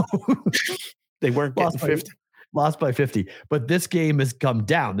 No. They weren't getting 50. Lost by 50. But this game has come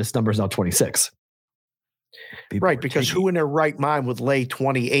down. This number is now 26. Right, because who in their right mind would lay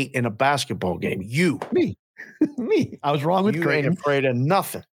 28 in a basketball game? You. Me. I was wrong with you Creighton. Ain't afraid of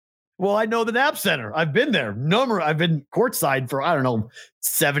nothing. Well, I know the Nap Center. I've been there. I've been courtside for,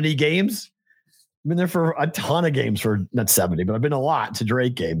 70 games. I've been there for a ton of games for not 70, but I've been a lot to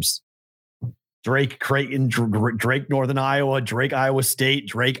Drake games. Drake, Creighton, Drake, Northern Iowa, Drake, Iowa State,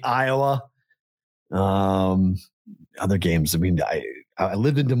 Drake, Iowa. Other games. I mean, I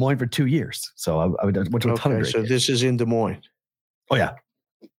lived in Des Moines for 2 years, so I went to a ton of Drake games. This is in Des Moines. Oh yeah,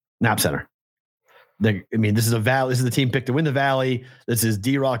 Nap Center. This is a Valley. This is the team picked to win the Valley. This is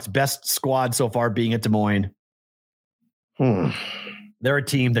D-Rock's best squad so far, being at Des Moines. They're a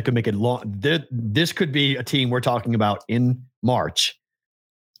team that could make it long. This could be a team we're talking about in March.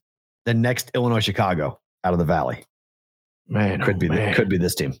 The next Illinois Chicago out of the Valley. Could be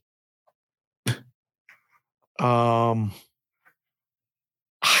this team. I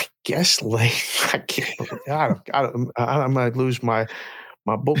guess late. I might lose my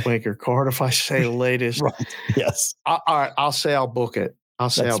bookmaker card if I say latest. Right. Yes. All right. I'll say I'll book it.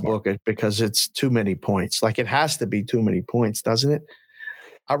 Book it because it's too many points. Like it has to be too many points, doesn't it?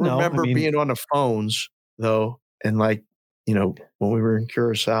 I remember being on the phones though, and when we were in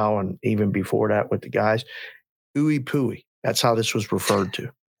Curacao and even before that with the guys, ooey pooey. That's how this was referred to.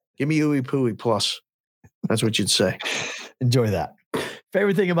 Give me ooey pooey plus. That's what you'd say. Enjoy that.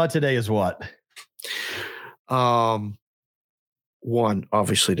 Favorite thing about today is what? One,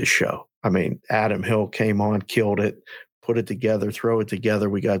 obviously the show. I mean, Adam Hill came on, killed it, put it together, throw it together.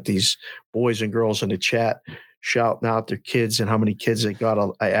 We got these boys and girls in the chat shouting out their kids and how many kids they got.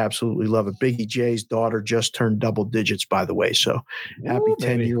 I absolutely love it. Biggie J's daughter just turned double digits, by the way. So happy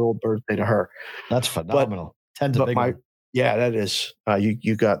 10-year-old birthday to her. That's phenomenal. 10's a big one. Yeah, that is.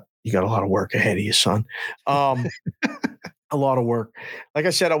 You got a lot of work ahead of you, son. A lot of work. Like I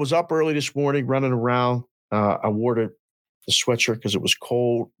said, I was up early this morning running around. I wore the sweatshirt because it was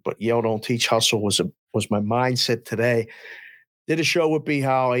cold, but Yale Don't Teach Hustle was my mindset today. Did a show with B.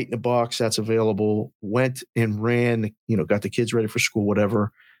 Howe, 8 in the Box. That's available. Went and ran, got the kids ready for school,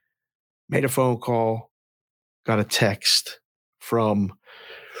 whatever. Made a phone call, got a text from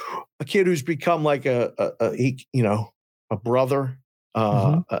a kid who's become like a brother,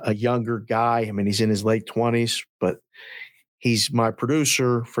 a younger guy. I mean, he's in his late 20s, but he's my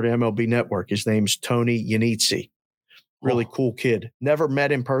producer for the MLB Network. His name's Tony Yanitsi. Really cool kid. Never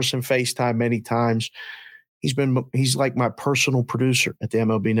met in person, FaceTime many times. He's like my personal producer at the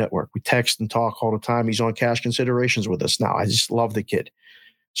MLB Network. We text and talk all the time. He's on Cash Considerations with us now. I just love the kid.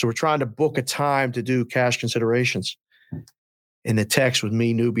 So we're trying to book a time to do Cash Considerations. In the text with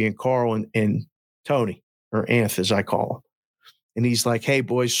me, Newbie, and Carl and Tony, or Anth as I call him. And he's like, hey,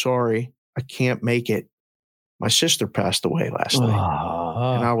 boys, sorry, I can't make it. My sister passed away last night.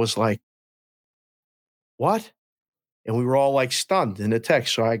 And I was like, what? And we were all like stunned in the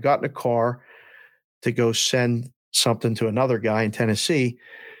text. So I got in a car to go send something to another guy in Tennessee.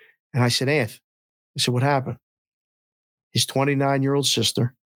 And I said, Anth, what happened? His 29-year-old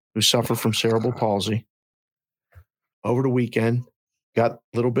sister, who suffered from cerebral palsy, over the weekend, got a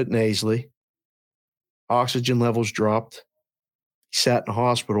little bit nasally. Oxygen levels dropped. He sat in the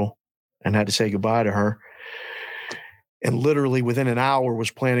hospital and had to say goodbye to her. And literally within an hour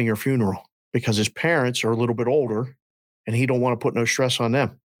was planning her funeral because his parents are a little bit older and he don't want to put no stress on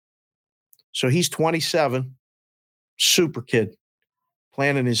them. So he's 27, super kid,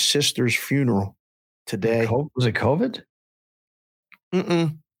 planning his sister's funeral today. Was it COVID?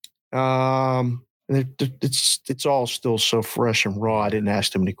 It's all still so fresh and raw. I didn't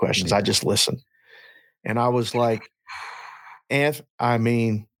ask too many questions. I just listened. And I was like, Anth,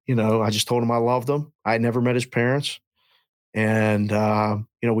 I just told him I loved him. I never met his parents. And,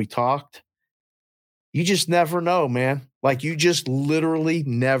 we talked. You just never know, man. Like you just literally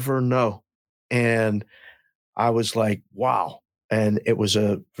never know. And I was like, wow. And it was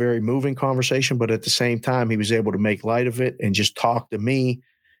a very moving conversation, but at the same time, he was able to make light of it and just talk to me.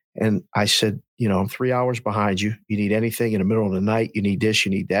 And I said, I'm 3 hours behind you. You need anything in the middle of the night, you need this,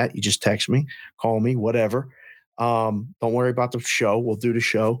 you need that. You just text me, call me, whatever. Don't worry about the show. We'll do the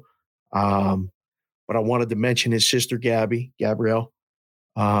show. But I wanted to mention his sister, Gabrielle,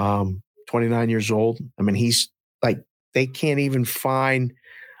 29 years old. I mean, he's like, they can't even find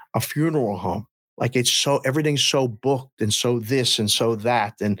a funeral home. Like everything's so booked and so this and so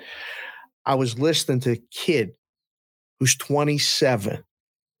that. And I was listening to a kid who's 27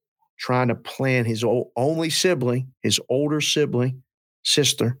 trying to plan his only sibling, his older sibling,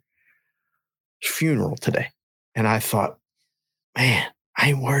 sister, funeral today. And I thought, man, I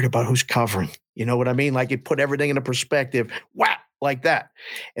ain't worried about who's covering. You know what I mean? Like it put everything into perspective. Wow, like that.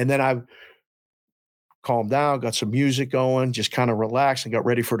 And then I calmed down, got some music going, just kind of relaxed and got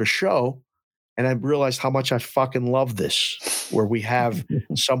ready for the show. And I realized how much I fucking love this, where we have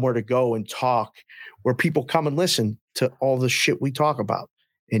somewhere to go and talk, where people come and listen to all the shit we talk about.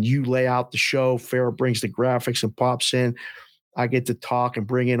 And you lay out the show, Farrah brings the graphics and pops in. I get to talk and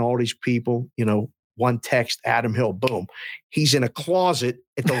bring in all these people, one text, Adam Hill, boom. He's in a closet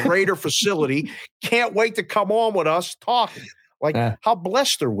at the Raider facility. Can't wait to come on with us talking. Like, how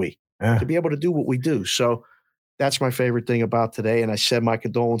blessed are we to be able to do what we do? So that's my favorite thing about today. And I send my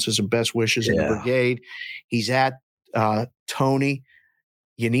condolences and best wishes in the brigade. He's at Tony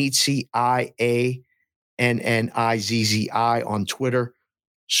Yanizzi, IANNIZZI on Twitter.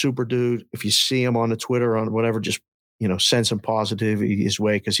 Super dude. If you see him on the Twitter or on whatever, just send some positivity his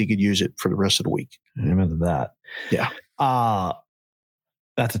way because he could use it for the rest of the week. I remember that. Yeah.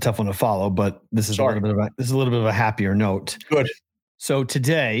 That's a tough one to follow, but this is a little bit of a happier note. Good. So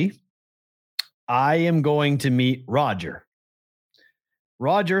today, I am going to meet Roger.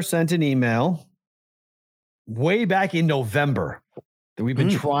 Roger sent an email way back in November that we've been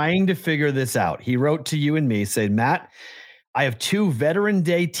trying to figure this out. He wrote to you and me, said, Matt, I have 2 Veteran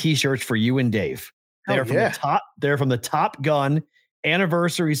Day t-shirts for you and Dave. They're from the Top Gun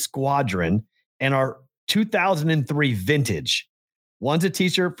Anniversary Squadron and our 2003 vintage. One's a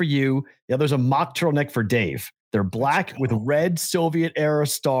t-shirt for you. The other's a mock turtleneck for Dave. They're black with red Soviet era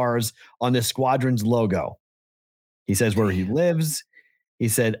stars on the squadron's logo. He says where he lives. He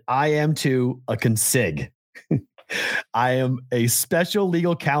said, I am too a consig. I am a special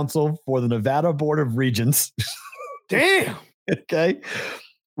legal counsel for the Nevada Board of Regents. Damn. Okay.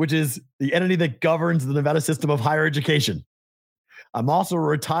 Which is the entity that governs the Nevada system of higher education. I'm also a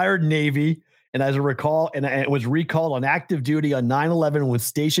retired Navy, and I was recalled on active duty on 9/11 and was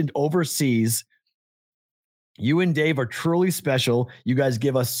stationed overseas. You and Dave are truly special. You guys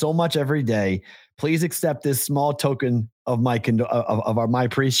give us so much every day. Please accept this small token of my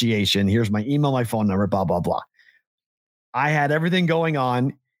appreciation. Here's my email, my phone number, blah, blah, blah. I had everything going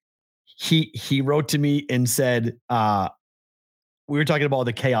on. He wrote to me and said, we were talking about all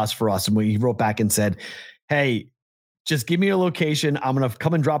the chaos for us. And he wrote back and said, hey, just give me a location. I'm going to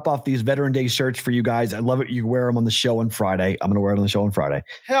come and drop off these Veteran Day shirts for you guys. I love it. You wear them on the show on Friday. I'm going to wear it on the show on Friday.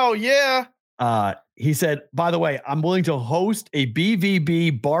 Hell yeah. He said, by the way, I'm willing to host a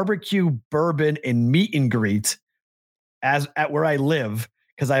BVB barbecue, bourbon, and meet and greet at where I live,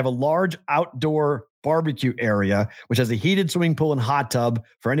 because I have a large outdoor barbecue area, which has a heated swimming pool and hot tub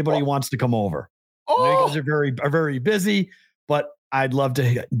for anybody who wants to come over. I know you guys are very busy, but I'd love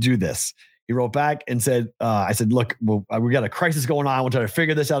to do this. He wrote back and said, I said, look, we got a crisis going on. We'll try to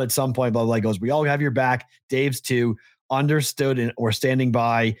figure this out at some point. Blah, blah, blah. He goes, we all have your back. Dave's too. Understood, and we're standing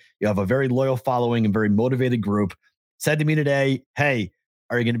by. You have a very loyal following and very motivated group. Said to me today, hey,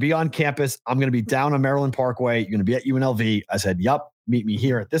 are you going to be on campus? I'm going to be down on Maryland Parkway. You're going to be at UNLV. I said, yep, meet me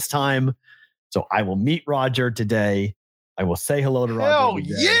here at this time. So I will meet Roger today. I will say hello to Roger. Hell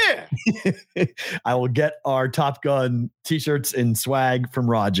yeah. I will get our Top Gun t-shirts and swag from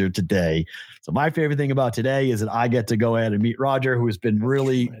Roger today. So my favorite thing about today is that I get to go ahead and meet Roger, who has been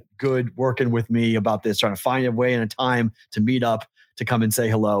really good working with me about this, trying to find a way and a time to meet up, to come and say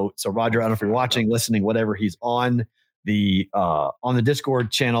hello. So Roger, I don't know if you're watching, listening, whatever, he's on the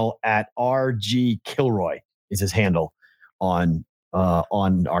Discord channel at RG Kilroy is his handle on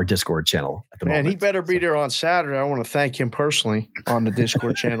our Discord channel at the moment. He better be there on Saturday. I want to thank him personally on the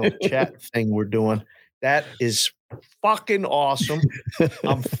Discord channel chat thing we're doing. That is fucking awesome.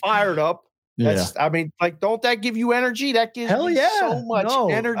 I'm fired up. I mean, like, don't that give you energy? That gives me so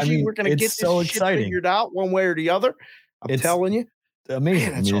much energy. I mean, we're going to get this shit figured out one way or the other. I'm telling you.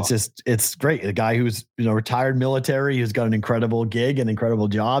 Amazing. Man, awesome. It's great. A guy who's retired military, who's got an incredible gig, an incredible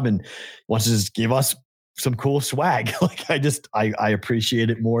job, and wants to just give us some cool swag. Like I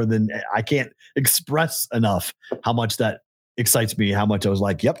appreciate it more than I can't express enough how much that excites me, how much I was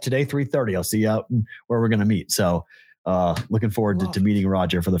like, yep, today 3:30. I'll see you out where we're going to meet. So looking forward to meeting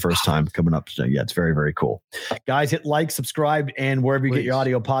Roger for the first time coming up today. Yeah, it's very, very cool. Guys, hit like, subscribe, and wherever you get your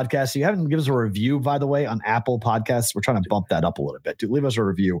audio podcasts. You haven't given us a review, by the way, on Apple Podcasts. We're trying to bump that up a little bit. Dude, leave us a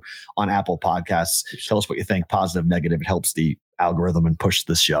review on Apple Podcasts. Tell us what you think, positive, negative. It helps the algorithm and push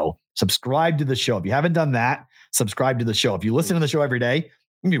the show. Subscribe to the show. If you haven't done that, subscribe to the show. If you listen to the show every day,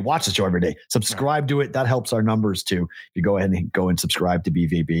 you watch the show every day. Subscribe to it. That helps our numbers too. You go ahead and go and subscribe to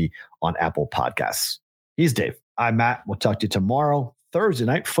BVB on Apple Podcasts. He's Dave. I'm Matt. We'll talk to you tomorrow, Thursday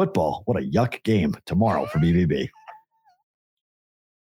night football. What a yuck game tomorrow for BBB.